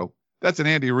is, that's an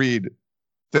Andy Reid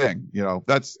thing.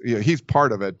 He's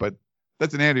part of it, but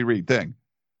that's an Andy Reid thing.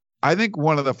 I think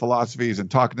one of the philosophies, and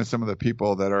talking to some of the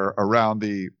people that are around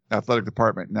the athletic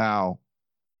department now,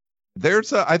 we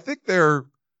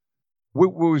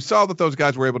saw that those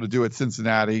guys were able to do at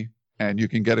Cincinnati, and you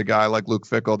can get a guy like Luke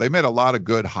Fickell. They made a lot of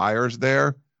good hires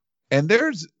there. And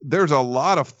there's a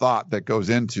lot of thought that goes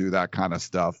into that kind of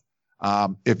stuff.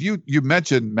 If you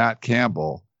mentioned Matt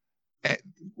Campbell,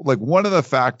 one of the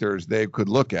factors they could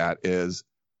look at is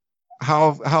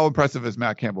how impressive has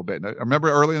Matt Campbell been? I remember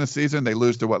early in the season, they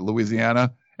lose to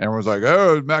Louisiana, and everyone was like,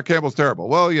 "Oh, Matt Campbell's terrible."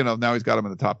 Well, now he's got him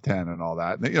in the top 10 and all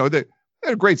that. And, they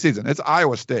had a great season. It's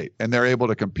Iowa State, and they're able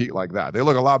to compete like that. They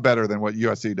look a lot better than what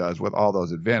USC does with all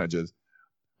those advantages.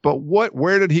 But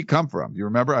where did he come from? You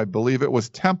remember, I believe it was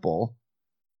Temple,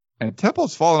 and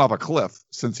Temple's fallen off a cliff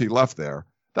since he left there.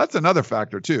 That's another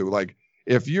factor too.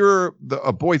 If you're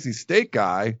a Boise State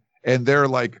guy and they're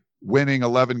winning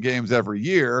 11 games every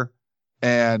year,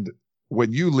 and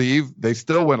when you leave, they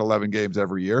still win 11 games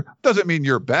every year. Doesn't mean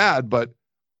you're bad, but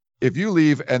if you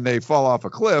leave and they fall off a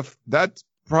cliff, that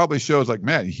probably shows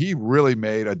man, he really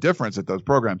made a difference at those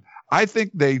programs. I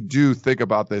think they do think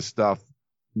about this stuff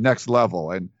next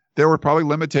level. And there were probably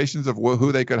limitations of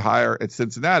who they could hire at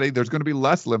Cincinnati. There's going to be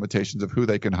less limitations of who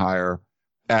they can hire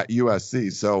at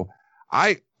USC. So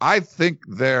I think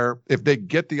if they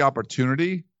get the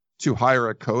opportunity to hire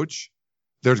a coach,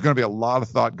 there's going to be a lot of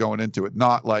thought going into it.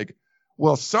 Not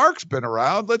Sark's been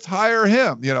around, let's hire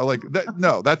him.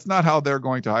 No, that's not how they're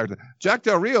going to hire them. Jack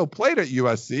Del Rio played at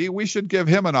USC. We should give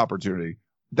him an opportunity.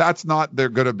 That's not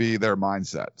going to be their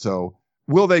mindset. So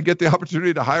will they get the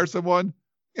opportunity to hire someone?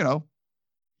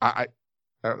 I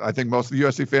think most of the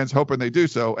USC fans hoping they do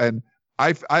so. And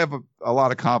I have a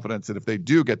lot of confidence that if they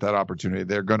do get that opportunity,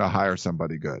 they're going to hire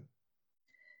somebody good.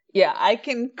 Yeah, I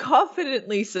can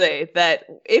confidently say that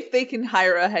if they can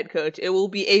hire a head coach, it will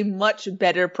be a much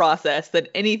better process than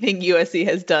anything USC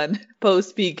has done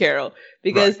post Pete Carroll,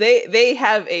 because they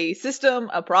have a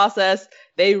system, a process.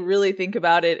 They really think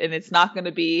about it, and it's not going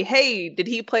to be, hey, did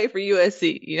he play for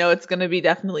USC? It's going to be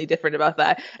definitely different about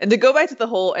that. And to go back to the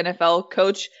whole NFL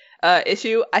coach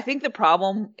issue, I think the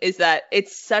problem is that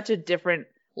it's such a different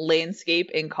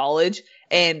landscape in college,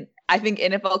 and I think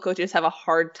NFL coaches have a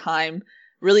hard time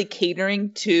really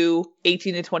catering to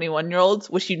 18 to 21-year-olds,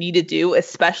 which you need to do,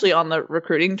 especially on the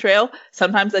recruiting trail.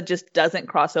 Sometimes that just doesn't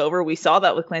cross over. We saw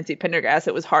that with Clancy Pendergast.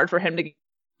 It was hard for him to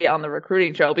get on the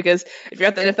recruiting trail because if you're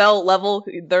at the NFL level,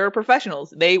 they're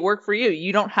professionals. They work for you.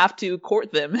 You don't have to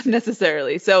court them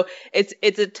necessarily. So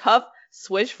it's a tough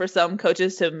switch for some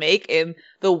coaches to make, and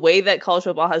the way that college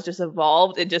football has just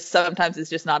evolved, it just sometimes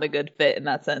it's just not a good fit in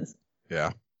that sense.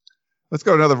 Yeah. Let's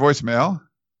go to another voicemail.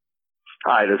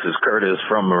 Hi, this is Curtis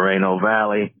from Moreno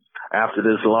Valley. After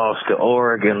this loss to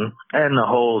Oregon and the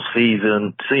whole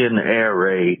season, seeing the air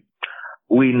raid,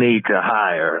 we need to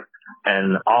hire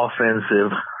an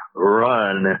offensive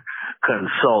run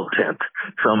consultant,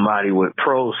 somebody with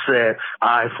pro sets,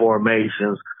 I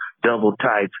formations, double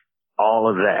tights, all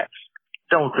of that.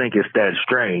 Don't think it's that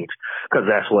strange, because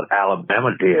that's what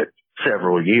Alabama did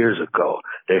several years ago.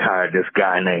 They hired this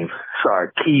guy named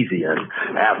Sarkisian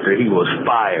after he was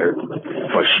fired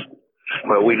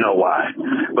well, we know why.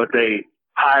 But they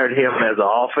hired him as an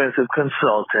offensive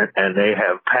consultant, and they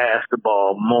have passed the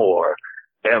ball more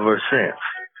ever since.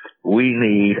 We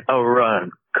need a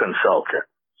run consultant.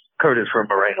 Curtis from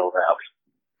Moreno Valley.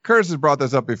 Curtis has brought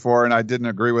this up before, and I didn't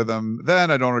agree with him then.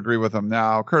 I don't agree with him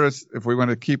now. Curtis, if we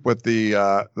want to keep with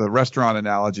the restaurant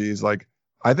analogies, like,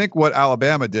 I think what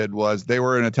Alabama did was they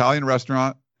were an Italian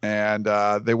restaurant, and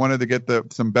they wanted to get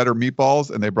some better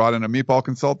meatballs, and they brought in a meatball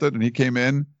consultant, and he came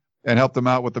in and helped them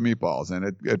out with the meatballs,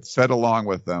 and it fed along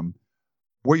with them.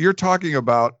 What you're talking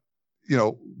about,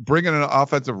 bringing an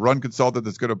offensive run consultant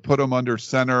that's going to put them under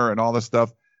center and all this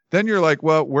stuff, then you're like,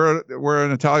 well, we're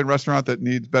an Italian restaurant that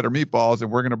needs better meatballs,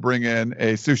 and we're going to bring in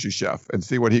a sushi chef and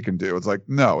see what he can do. It's like,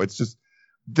 no, it's just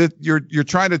that you're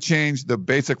trying to change the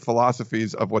basic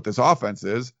philosophies of what this offense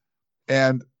is,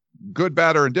 and good,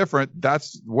 bad, or indifferent,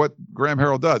 that's what Graham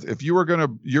Harrell does. If you're gonna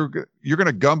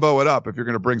gumbo it up, if you're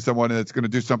gonna bring someone in that's gonna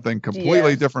do something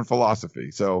completely different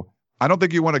philosophy. So I don't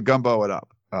think you want to gumbo it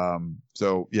up.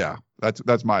 So yeah,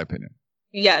 that's my opinion.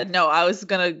 Yeah, no, I was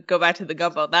gonna go back to the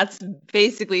gumbo. That's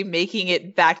basically making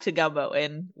it back to gumbo,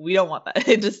 and we don't want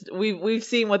that. We've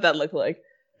seen what that looked like.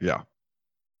 Yeah.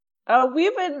 We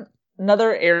have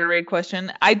another air raid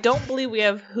question. I don't believe we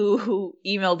have who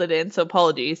emailed it in, so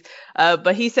apologies.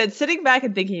 But he said, sitting back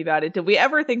and thinking about it, did we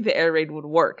ever think the air raid would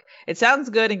work? It sounds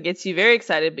good and gets you very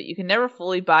excited, but you can never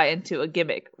fully buy into a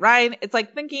gimmick. Ryan, it's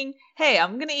like thinking, hey,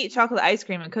 I'm going to eat chocolate ice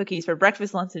cream and cookies for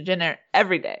breakfast, lunch, and dinner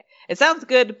every day. It sounds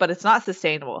good, but it's not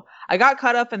sustainable. I got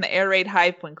caught up in the air raid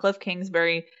hype when Cliff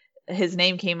Kingsbury, his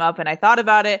name came up, and I thought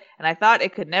about it, and I thought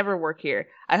it could never work here.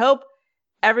 I hope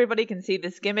everybody can see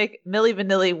this gimmick, Milli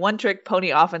Vanilli, one-trick pony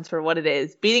offense for what it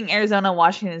is. Beating Arizona and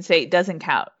Washington State doesn't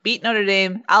count. Beat Notre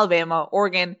Dame, Alabama,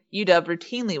 Oregon, UW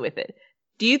routinely with it.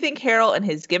 Do you think Harrell and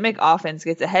his gimmick offense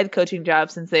gets a head coaching job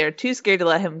since they are too scared to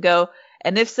let him go?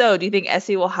 And if so, do you think SC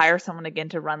will hire someone again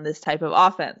to run this type of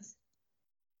offense?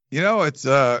 It's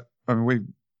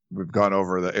we've gone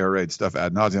over the air raid stuff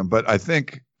ad nauseum, but I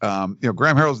think Graham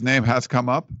Harrell's name has come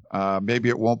up. Maybe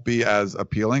it won't be as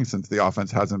appealing since the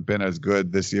offense hasn't been as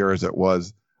good this year as it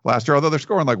was last year, although they're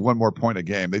scoring like one more point a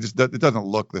game. It doesn't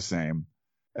look the same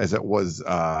as it was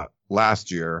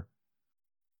last year.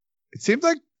 It seems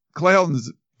like Clay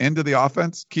Helton's into the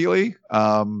offense, Keely.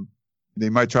 They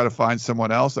might try to find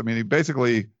someone else. I mean, he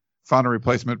basically found a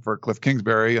replacement for Cliff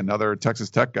Kingsbury, another Texas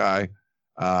Tech guy,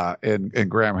 in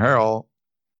Graham Harrell.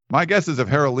 My guess is if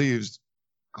Harrell leaves,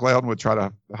 Clay Helton would try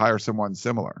to hire someone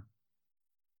similar.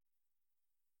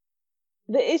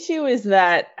 The issue is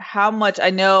that how much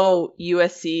I know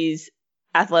USC's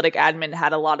athletic admin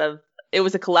had it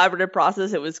was a collaborative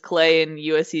process. It was Clay and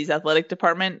USC's athletic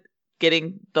department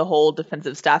getting the whole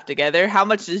defensive staff together. How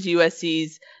much does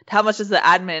the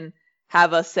admin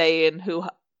have a say in who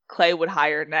Clay would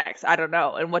hire next? I don't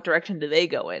know. And what direction do they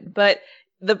go in? But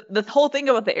the whole thing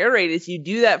about the air raid is you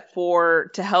do that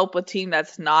to help a team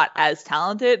that's not as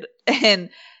talented,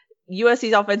 and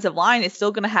USC's offensive line is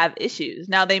still going to have issues.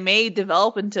 Now, they may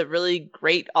develop into really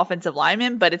great offensive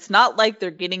linemen, but it's not like they're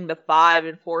getting the 5-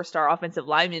 and 4-star offensive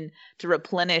linemen to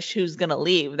replenish who's going to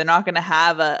leave. They're not going to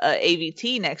have a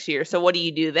AVT next year. So what do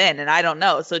you do then? And I don't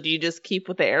know. So do you just keep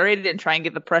with the air raid and try and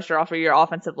get the pressure off of your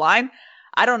offensive line?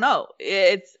 I don't know.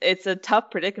 It's a tough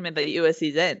predicament that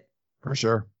USC's in. For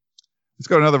sure. Let's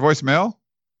go to another voicemail.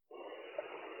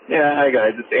 Yeah, hi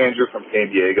guys, it's Andrew from San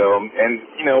Diego, and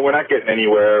we're not getting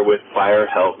anywhere with Fire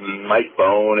Helton, Mike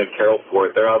Bone, and Carol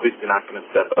Fort. They're obviously not going to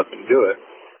step up and do it.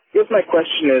 I guess my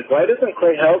question is, why doesn't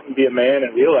Clay Helton be a man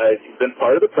and realize he's been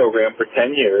part of the program for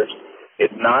 10 years?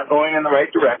 It's not going in the right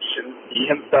direction. He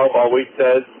himself always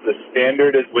says the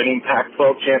standard is winning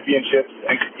Pac-12 championships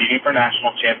and competing for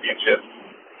national championships.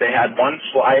 They had one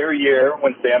flyer year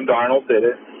when Sam Darnold did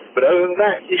it. But other than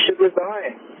that, he should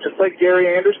resign, just like Gary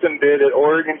Anderson did at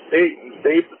Oregon State, and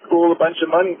save the school a bunch of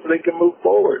money so they can move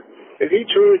forward. If he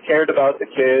truly cared about the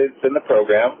kids and the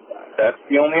program, that's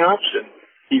the only option.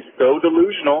 He's so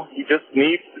delusional, he just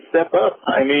needs to step up.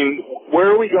 I mean,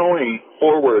 where are we going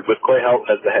forward with Clay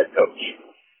Helton as the head coach?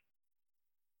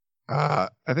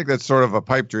 I think that's sort of a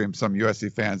pipe dream, some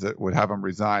USC fans that would have him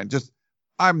resign.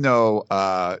 I'm no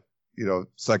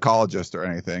psychologist or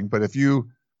anything, but if you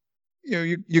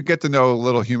get to know a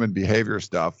little human behavior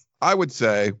stuff, I would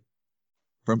say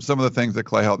from some of the things that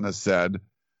Clay Helton has said,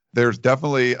 there's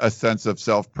definitely a sense of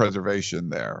self-preservation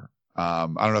there. I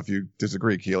don't know if you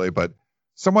disagree, Keely, but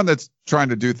someone that's trying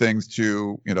to do things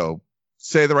to,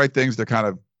 say the right things to kind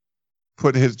of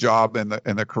put his job in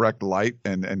the correct light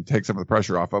and take some of the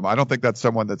pressure off him. I don't think that's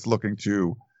someone that's looking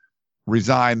to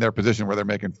resign their position where they're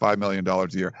making $5 million a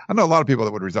year. I know a lot of people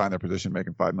that would resign their position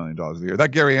making $5 million a year.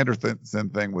 That Gary Anderson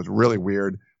thing was really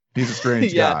weird. He's a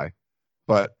strange guy.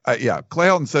 But Clay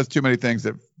Helton says too many things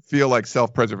that feel like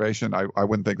self-preservation. I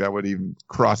wouldn't think that would even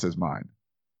cross his mind.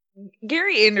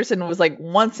 Gary Anderson was like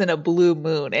once in a blue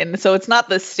moon, and so it's not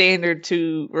the standard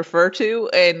to refer to.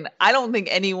 And I don't think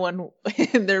anyone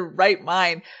in their right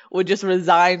mind would just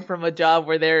resign from a job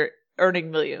where they're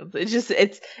earning millions.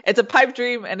 It's a pipe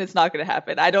dream, and it's not going to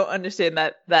happen. I don't understand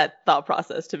that thought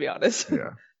process, to be honest.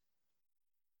 Yeah.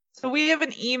 So we have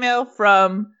an email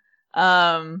from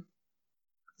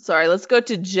let's go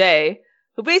to Jay,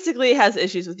 who basically has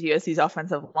issues with USC's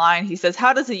offensive line. He says,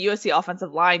 how does the USC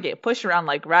offensive line get pushed around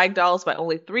like rag dolls by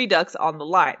only 3 ducks on the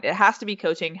line? It has to be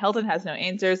coaching. Helton has no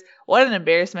answers. What an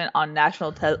embarrassment on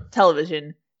national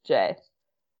television, Jay.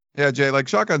 Yeah, Jay, like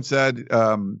Shotgun said,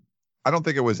 I don't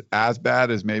think it was as bad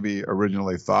as maybe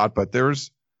originally thought, but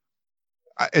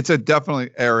it's a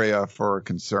definitely area for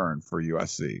concern for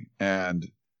USC.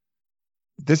 And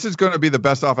this is going to be the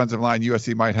best offensive line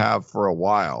USC might have for a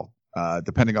while.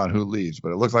 Depending on who leaves,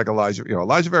 but it looks like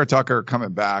Elijah Vera-Tucker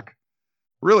coming back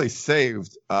really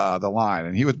saved the line,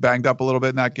 and he was banged up a little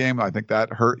bit in that game. I think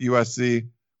that hurt USC,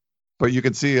 but you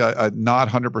can see a not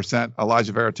 100%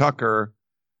 Elijah Vera-Tucker.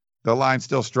 The line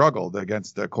still struggled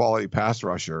against the quality pass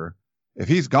rusher. If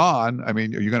he's gone, I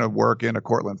mean, are you going to work in a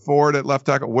Cortland Ford at left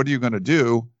tackle? What are you going to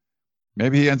do?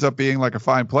 Maybe he ends up being like a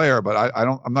fine player, but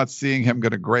I'm not seeing him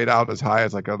going to grade out as high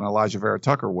as like an Elijah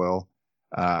Vera-Tucker will.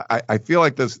 I feel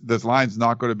like this line's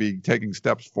not going to be taking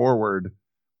steps forward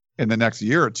in the next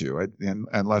year or two,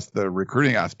 unless the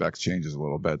recruiting aspects changes a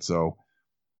little bit. So,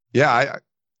 yeah,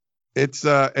 it's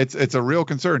a real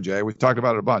concern, Jay. We've talked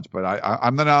about it a bunch, but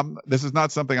this is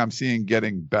not something I'm seeing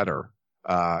getting better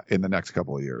in the next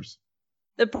couple of years.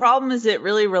 The problem is it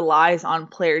really relies on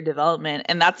player development,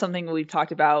 and that's something we've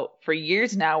talked about for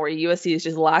years now, where USC is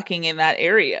just lacking in that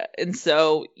area. And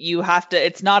so you have to,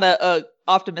 it's not a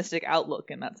optimistic outlook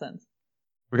in that sense.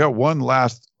 We got one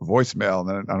last voicemail, and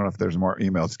then I don't know if there's more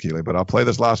emails, Keely, but I'll play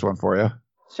this last one for you.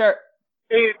 Sure.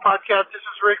 Hey, podcast. This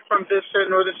is Rick from Vista,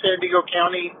 northern San Diego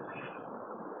County.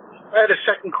 I had a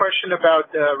second question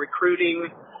about recruiting.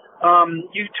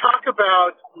 You talk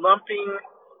about lumping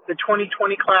the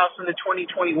 2020 class and the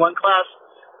 2021 class.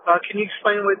 Can you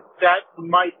explain what that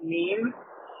might mean?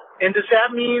 And does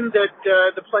that mean that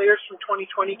the players from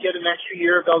 2020 get an extra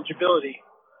year of eligibility?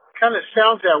 Kind of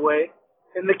sounds that way.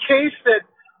 In the case that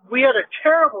we had a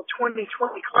terrible 2020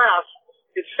 class,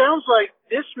 it sounds like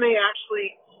this may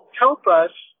actually help us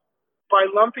by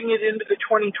lumping it into the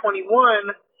 2021.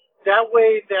 That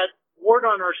way that wart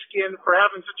on our skin for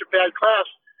having such a bad class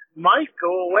might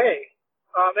go away.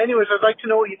 Anyways, I'd like to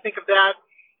know what you think of that.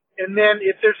 And then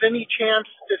if there's any chance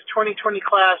this 2020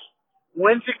 class,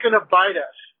 when's it going to bite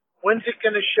us? When's it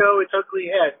going to show its ugly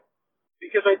head?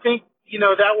 Because I think,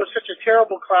 that was such a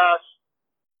terrible class.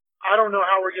 I don't know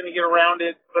how we're going to get around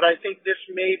it, but I think this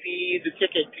may be the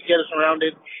ticket to get us around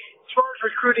it. As far as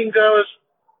recruiting goes,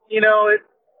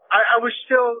 I was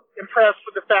still impressed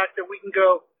with the fact that we can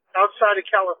go outside of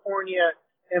California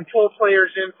and pull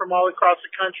players in from all across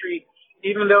the country,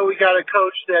 even though we got a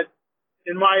coach that,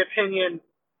 in my opinion,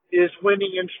 is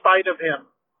winning in spite of him.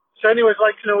 So anyways, I'd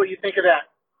like to know what you think of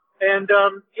that. And,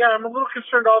 I'm a little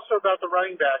concerned also about the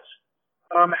running backs.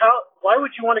 Why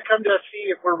would you want to come to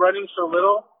SC if we're running so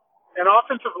little? And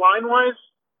offensive line-wise,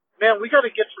 man, we got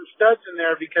to get some studs in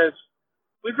there because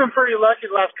we've been pretty lucky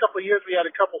the last couple of years. We had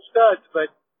a couple studs, but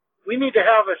we need to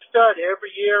have a stud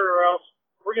every year or else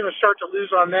we're going to start to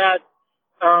lose on that.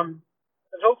 And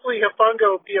hopefully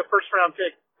Hufanga will be a first-round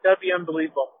pick. That'd be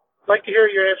unbelievable. I'd like to hear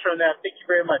your answer on that. Thank you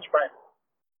very much. Bye.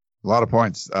 A lot of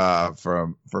points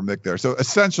from Mick there. So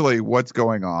essentially what's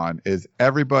going on is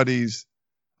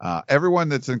everyone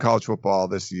that's in college football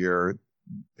this year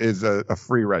is a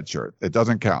free red shirt. It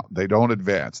doesn't count. They don't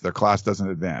advance. Their class doesn't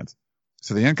advance.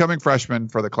 So the incoming freshmen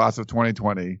for the class of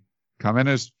 2020 come in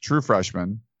as true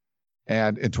freshmen.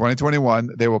 And in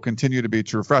 2021, they will continue to be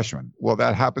true freshmen. Well,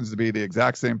 that happens to be the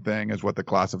exact same thing as what the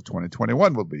class of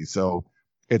 2021 will be. So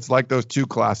it's like those two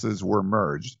classes were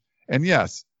merged. And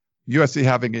yes, USC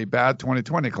having a bad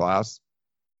 2020 class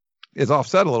is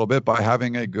offset a little bit by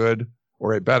having a good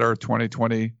or a better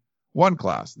 2021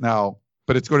 class. Now,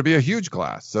 but it's going to be a huge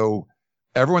class. So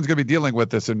everyone's going to be dealing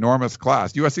with this enormous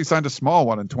class. USC signed a small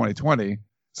one in 2020,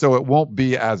 so it won't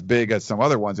be as big as some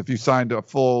other ones. If you signed a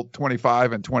full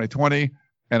 25 in 2020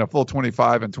 and a full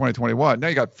 25 in 2021. Now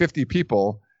you got 50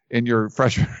 people in your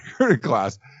freshman recruiting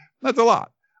class. That's a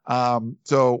lot.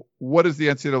 So what does the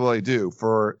NCAA do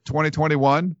for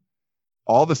 2021?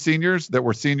 All the seniors that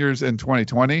were seniors in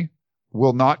 2020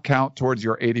 will not count towards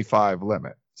your 85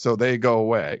 limit. So they go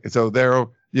away. So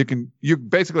you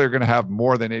basically are going to have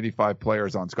more than 85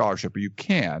 players on scholarship, but you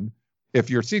can if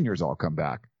your seniors all come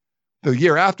back. The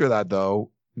year after that,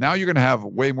 though, now you're going to have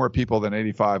way more people than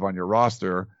 85 on your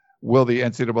roster. Will the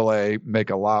NCAA make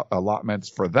allotments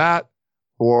for that?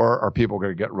 Or are people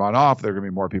going to get run off? There are going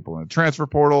to be more people in the transfer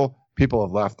portal. People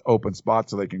have left open spots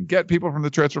so they can get people from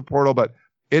the transfer portal. But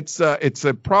it's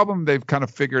a problem they've kind of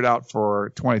figured out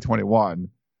for 2021,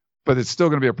 but it's still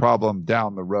going to be a problem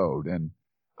down the road. And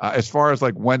as far as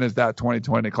like when is that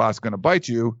 2020 class going to bite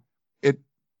you, it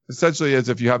essentially is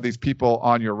if you have these people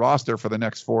on your roster for the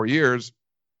next 4 years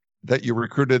that you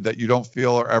recruited that you don't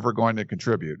feel are ever going to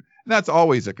contribute. And that's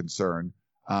always a concern.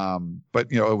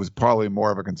 But it was probably more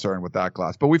of a concern with that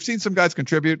class. But we've seen some guys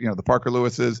contribute, the Parker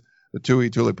Lewises, the Tui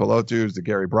Tuipulotus, the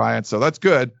Gary Bryant. So that's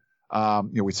good.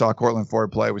 We saw Cortland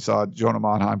Ford play. We saw Jonah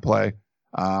Monheim play.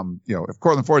 If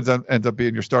Cortland Ford ends up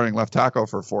being your starting left tackle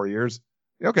for 4 years,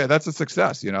 okay, that's a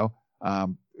success.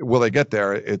 Will they get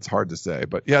there? It's hard to say.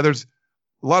 But yeah, there's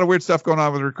a lot of weird stuff going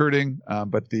on with recruiting.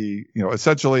 But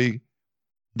essentially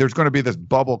there's going to be this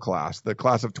bubble class, the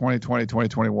class of 2020,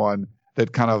 2021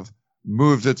 that kind of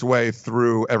moves its way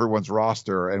through everyone's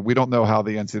roster. And we don't know how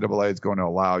the NCAA is going to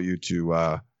allow you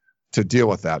to deal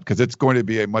with that, because it's going to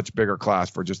be a much bigger class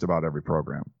for just about every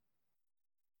program.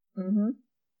 Mm-hmm.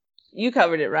 You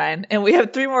covered it, Ryan. And we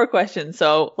have 3 more questions,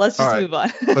 so let's just move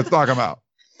on. Let's knock them out.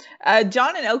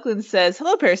 John in Oakland says,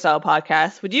 hello, Peristyle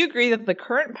Podcast. Would you agree that the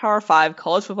current Power 5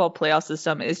 college football playoff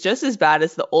system is just as bad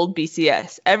as the old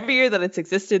BCS? Every year that it's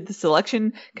existed, the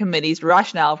selection committee's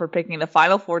rationale for picking the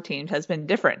final 4 teams has been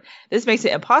different. This makes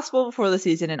it impossible before the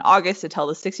season in August to tell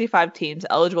the 65 teams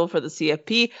eligible for the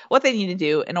CFP what they need to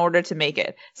do in order to make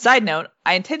it. Side note,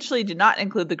 I intentionally did not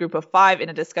include the group of 5 in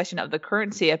a discussion of the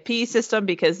current CFP system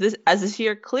because this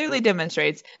year clearly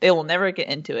demonstrates they will never get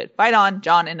into it. Fight on,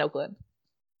 John in Oakland.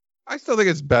 I still think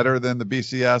it's better than the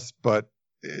BCS, but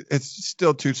it's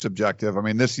still too subjective. I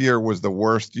mean, this year was the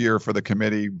worst year for the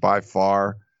committee by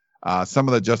far. Some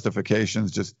of the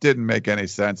justifications just didn't make any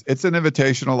sense. It's an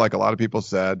invitational, like a lot of people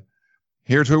said.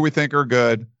 Here's who we think are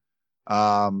good.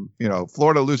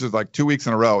 Florida loses like 2 weeks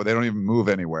in a row. They don't even move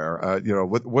anywhere.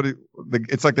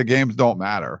 It's like the games don't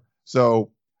matter.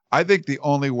 So I think the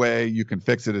only way you can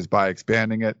fix it is by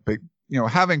expanding it. But,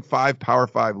 having 5 Power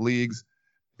 5 leagues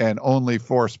and only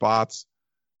 4 spots,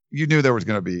 you knew there was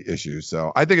going to be issues.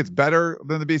 So I think it's better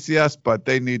than the BCS, but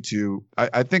they need to,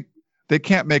 I think they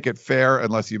can't make it fair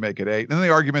unless you make it 8. And then the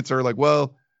arguments are like,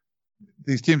 well,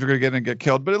 these teams are going to get in and get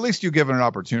killed, but at least you give it an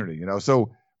opportunity,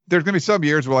 So there's going to be some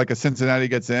years where like a Cincinnati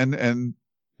gets in and,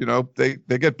 they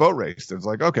get boat raced. It's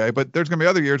like, okay, but there's going to be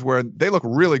other years where they look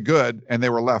really good and they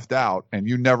were left out and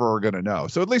you never are going to know.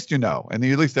 So at least and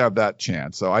you at least have that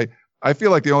chance. So I feel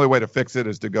like the only way to fix it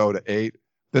is to go to 8.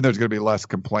 Then there's going to be less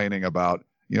complaining about,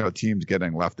 teams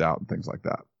getting left out and things like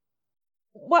that.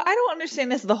 What I don't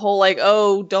understand is the whole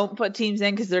don't put teams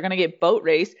in because they're going to get boat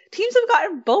raced. Teams have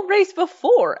gotten boat raced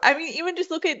before. I mean, even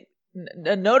just look at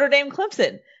Notre Dame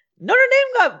Clemson. Notre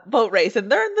Dame got boat raced and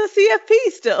they're in the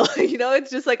CFP still.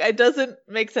 It's just like, it doesn't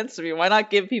make sense to me. Why not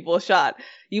give people a shot?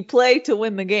 You play to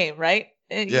win the game, right?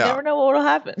 And you never know what will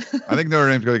happen. I think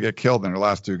Notre Dame's going to get killed in their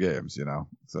last 2 games,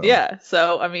 So. Yeah.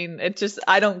 So, I mean,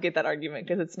 I don't get that argument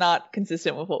because it's not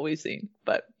consistent with what we've seen.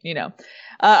 But,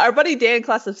 our buddy Dan,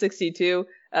 class of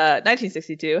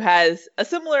 1962, has a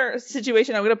similar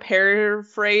situation. I'm going to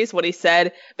paraphrase what he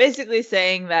said, basically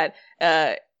saying that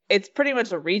it's pretty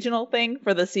much a regional thing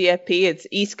for the CFP. It's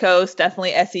East Coast,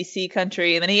 definitely SEC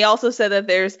country. And then he also said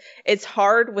that it's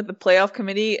hard with the playoff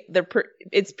committee.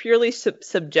 It's purely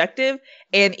subjective,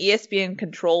 and ESPN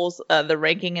controls the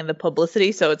ranking and the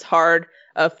publicity. So it's hard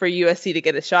for USC to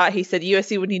get a shot. He said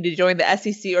USC would need to join the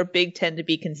SEC or Big Ten to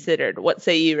be considered. What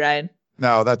say you, Ryan?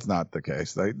 No, that's not the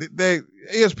case.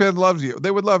 ESPN loves you.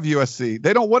 They would love USC.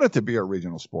 They don't want it to be a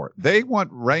regional sport. They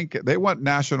want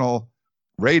national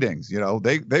ratings.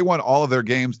 They want all of their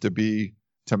games to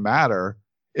matter.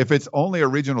 If it's only a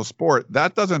regional sport,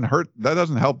 that doesn't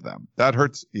help them. That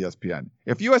hurts ESPN.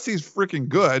 If USC is freaking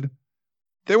good,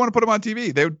 they want to put them on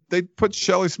TV. They put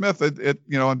Shelley Smith at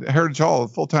on Heritage Hall on a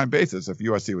full-time basis if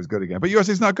USC was good again. But USC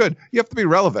is not good. You have to be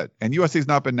relevant, and USC has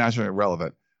not been nationally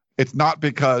relevant. It's not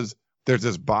because there's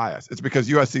this bias. It's because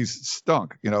USC's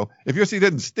stunk. If USC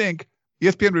didn't stink,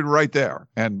 ESPN would be right there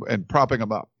and propping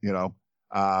them up.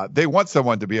 They want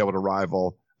someone to be able to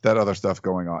rival that other stuff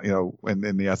going on,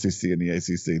 in the SEC and the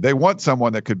ACC. They want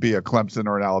someone that could be a Clemson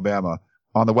or an Alabama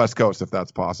on the West Coast if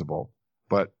that's possible.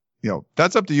 But,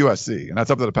 that's up to USC and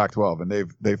that's up to the Pac-12,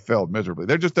 and they've failed miserably.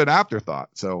 They're just an afterthought.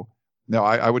 So, no,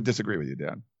 I would disagree with you,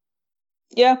 Dan.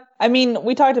 Yeah, I mean,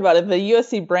 we talked about it. The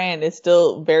USC brand is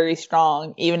still very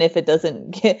strong, even if it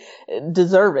doesn't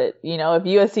deserve it. If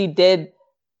USC did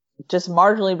just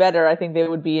marginally better, I think they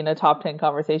would be in a top 10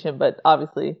 conversation, but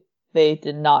obviously they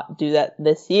did not do that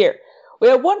this year. We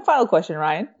have one final question,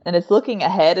 Ryan, and it's looking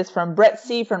ahead. It's from Brett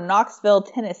C. from Knoxville,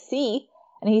 Tennessee.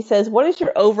 And he says, what is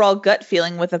your overall gut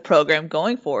feeling with the program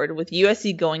going forward with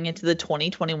USC going into the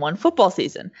 2021 football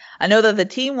season? I know that the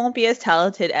team won't be as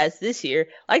talented as this year.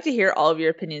 I'd like to hear all of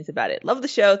your opinions about it. Love the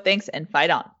show. Thanks, and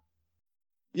fight on.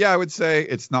 Yeah, I would say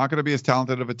it's not going to be as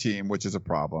talented of a team, which is a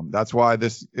problem. That's why I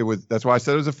said it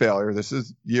was a failure. This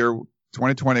is year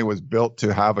 2020 was built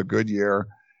to have a good year.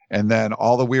 And then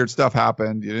all the weird stuff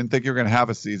happened. You didn't think you were going to have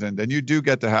a season. Then you do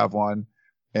get to have one,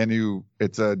 and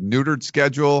it's a neutered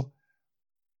schedule.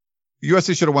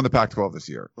 USC should have won the Pac-12 this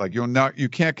year. You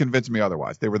can't convince me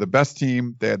otherwise. They were the best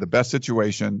team. They had the best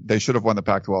situation. They should have won the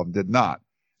Pac-12 and did not.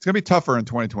 It's going to be tougher in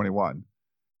 2021.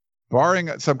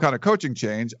 Barring some kind of coaching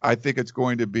change, I think it's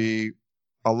going to be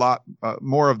a lot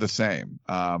more of the same.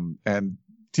 And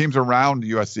teams around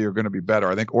USC are going to be better.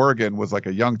 I think Oregon was like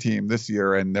a young team this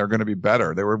year, and they're going to be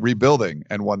better. They were rebuilding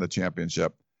and won the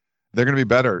championship. They're going to be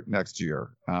better next year.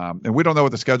 And we don't know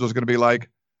what the schedule is going to be like.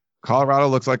 Colorado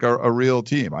looks like a real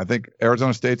team. I think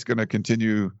Arizona State's going to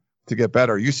continue to get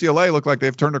better. UCLA look like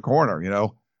they've turned a corner.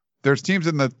 There's teams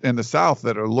in the South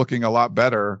that are looking a lot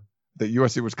better that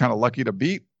USC was kind of lucky to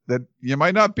beat that you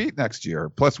might not beat next year.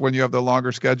 Plus, when you have the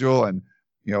longer schedule and,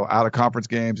 out of conference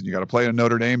games, and you got to play a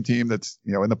Notre Dame team that's,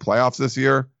 in the playoffs this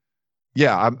year.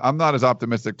 Yeah, I'm not as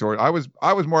optimistic I was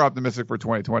more optimistic for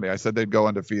 2020. I said they'd go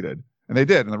undefeated, and they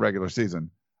did in the regular season.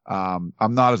 I'm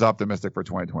not as optimistic for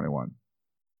 2021.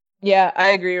 Yeah, I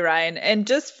agree, Ryan. And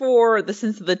just for the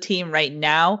sense of the team right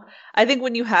now, I think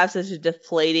when you have such a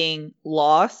deflating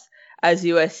loss as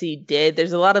USC did,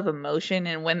 there's a lot of emotion.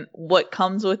 And when what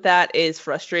comes with that is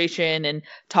frustration and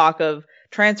talk of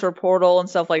transfer portal and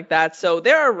stuff like that. So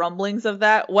there are rumblings of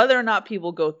that. Whether or not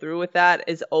people go through with that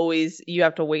is always, you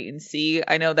have to wait and see.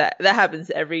 I know that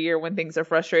happens every year when things are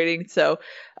frustrating. So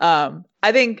I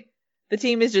think the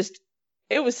team is just,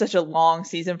 it was such a long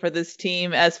season for this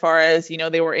team as far as,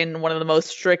 they were in one of the most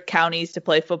strict counties to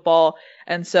play football.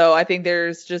 And so I think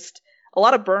there's just a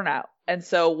lot of burnout. And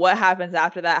so what happens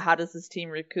after that? How does this team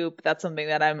recoup? That's something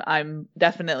that I'm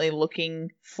definitely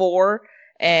looking for,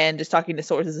 and just talking to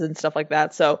sources and stuff like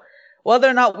that. So whether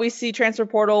or not we see transfer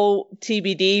portal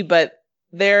TBD, but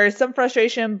there is some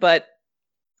frustration, but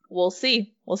we'll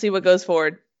see. We'll see what goes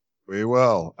forward. We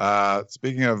will.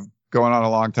 Speaking of going on a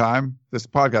long time, this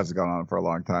podcast has gone on for a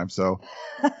long time. So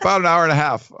about an hour and a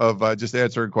half of just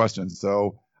answering questions.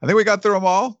 So I think we got through them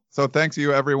all. So thanks to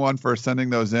you, everyone, for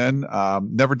sending those in.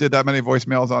 Never did that many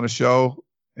voicemails on a show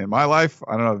in my life.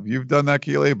 I don't know if you've done that,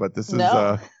 Keely, but this is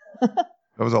that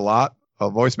was a lot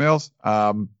of voicemails.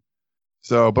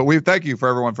 But we thank you for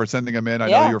everyone for sending them in. I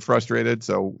know you're frustrated.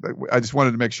 So I just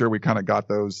wanted to make sure we kind of got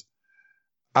those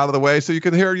out of the way so you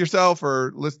could hear it yourself,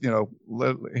 or listen,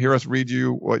 hear us read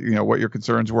you what your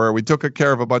concerns were. We took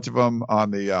care of a bunch of them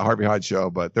on the Harvey Hyde show,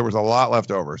 but there was a lot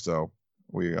left over. So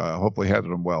we hopefully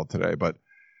handled them well today. But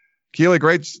Keely,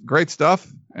 great stuff.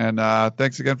 And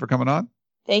thanks again for coming on.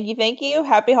 Thank you.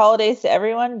 Happy holidays to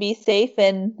everyone. Be safe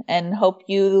and hope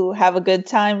you have a good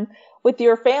time with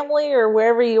your family or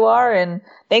wherever you are. And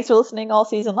thanks for listening all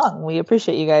season long. We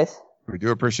appreciate you guys. We do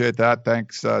appreciate that.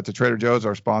 Thanks to Trader Joe's,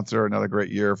 our sponsor. Another great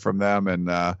year from them. And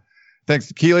thanks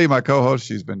to Keely, my co-host.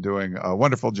 She's been doing a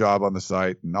wonderful job on the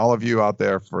site. And all of you out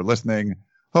there for listening.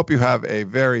 Hope you have a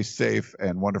very safe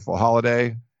and wonderful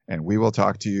holiday. And we will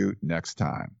talk to you next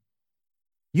time.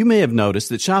 You may have noticed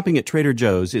that shopping at Trader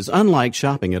Joe's is unlike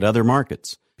shopping at other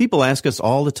markets. People ask us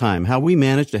all the time how we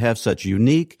manage to have such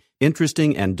unique,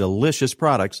 interesting, and delicious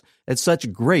products at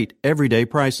such great everyday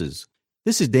prices.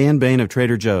 This is Dan Bain of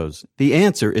Trader Joe's. The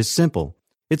answer is simple.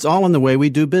 It's all in the way we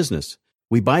do business.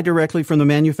 We buy directly from the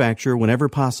manufacturer whenever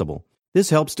possible.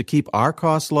 This helps to keep our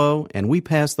costs low, and we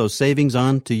pass those savings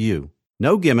on to you.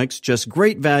 No gimmicks, just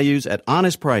great values at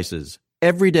honest prices.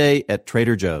 Every day at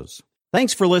Trader Joe's.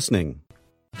 Thanks for listening.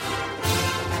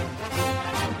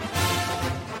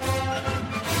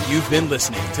 You've been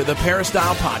listening to the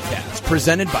Peristyle Podcast,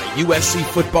 presented by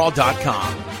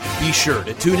USCFootball.com. Be sure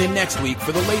to tune in next week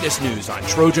for the latest news on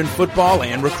Trojan football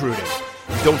and recruiting.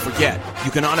 Don't forget,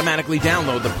 you can automatically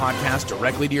download the podcast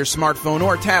directly to your smartphone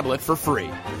or tablet for free.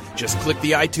 Just click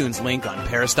the iTunes link on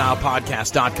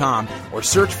PeristylePodcast.com or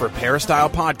search for Peristyle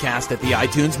Podcast at the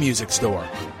iTunes Music Store.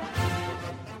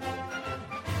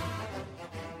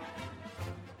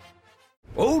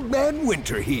 Old Man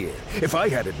Winter here. If I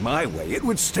had it my way, it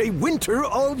would stay winter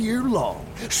all year long.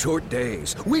 Short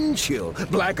days, wind chill,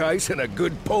 black ice, and a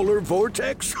good polar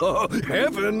vortex. Oh,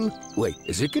 heaven. Wait,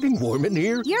 is it getting warm in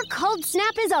here? Your cold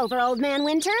snap is over, Old Man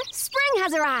Winter. Spring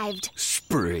has arrived.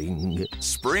 Spring.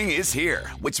 Spring is here,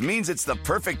 which means it's the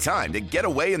perfect time to get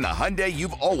away in the Hyundai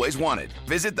you've always wanted.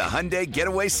 Visit the Hyundai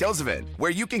Getaway Sales Event,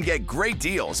 where you can get great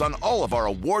deals on all of our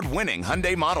award-winning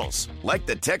Hyundai models, like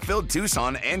the tech-filled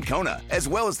Tucson and Kona, as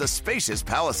well as the spacious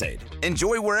Palisade.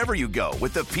 Enjoy wherever you go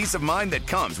with the peace of mind that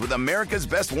comes with America's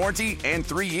best warranty and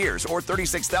 3 years or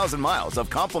 36,000 miles of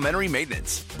complimentary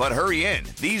maintenance. But hurry in,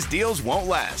 these deals won't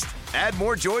last. Add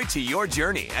more joy to your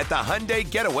journey at the Hyundai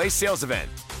Getaway Sales Event.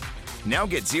 Now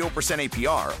get 0%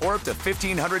 APR or up to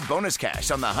 $1,500 bonus cash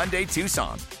on the Hyundai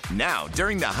Tucson. Now,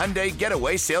 during the Hyundai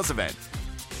Getaway Sales Event.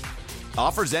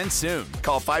 Offers end soon.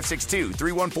 Call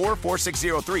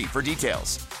 562-314-4603 for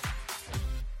details.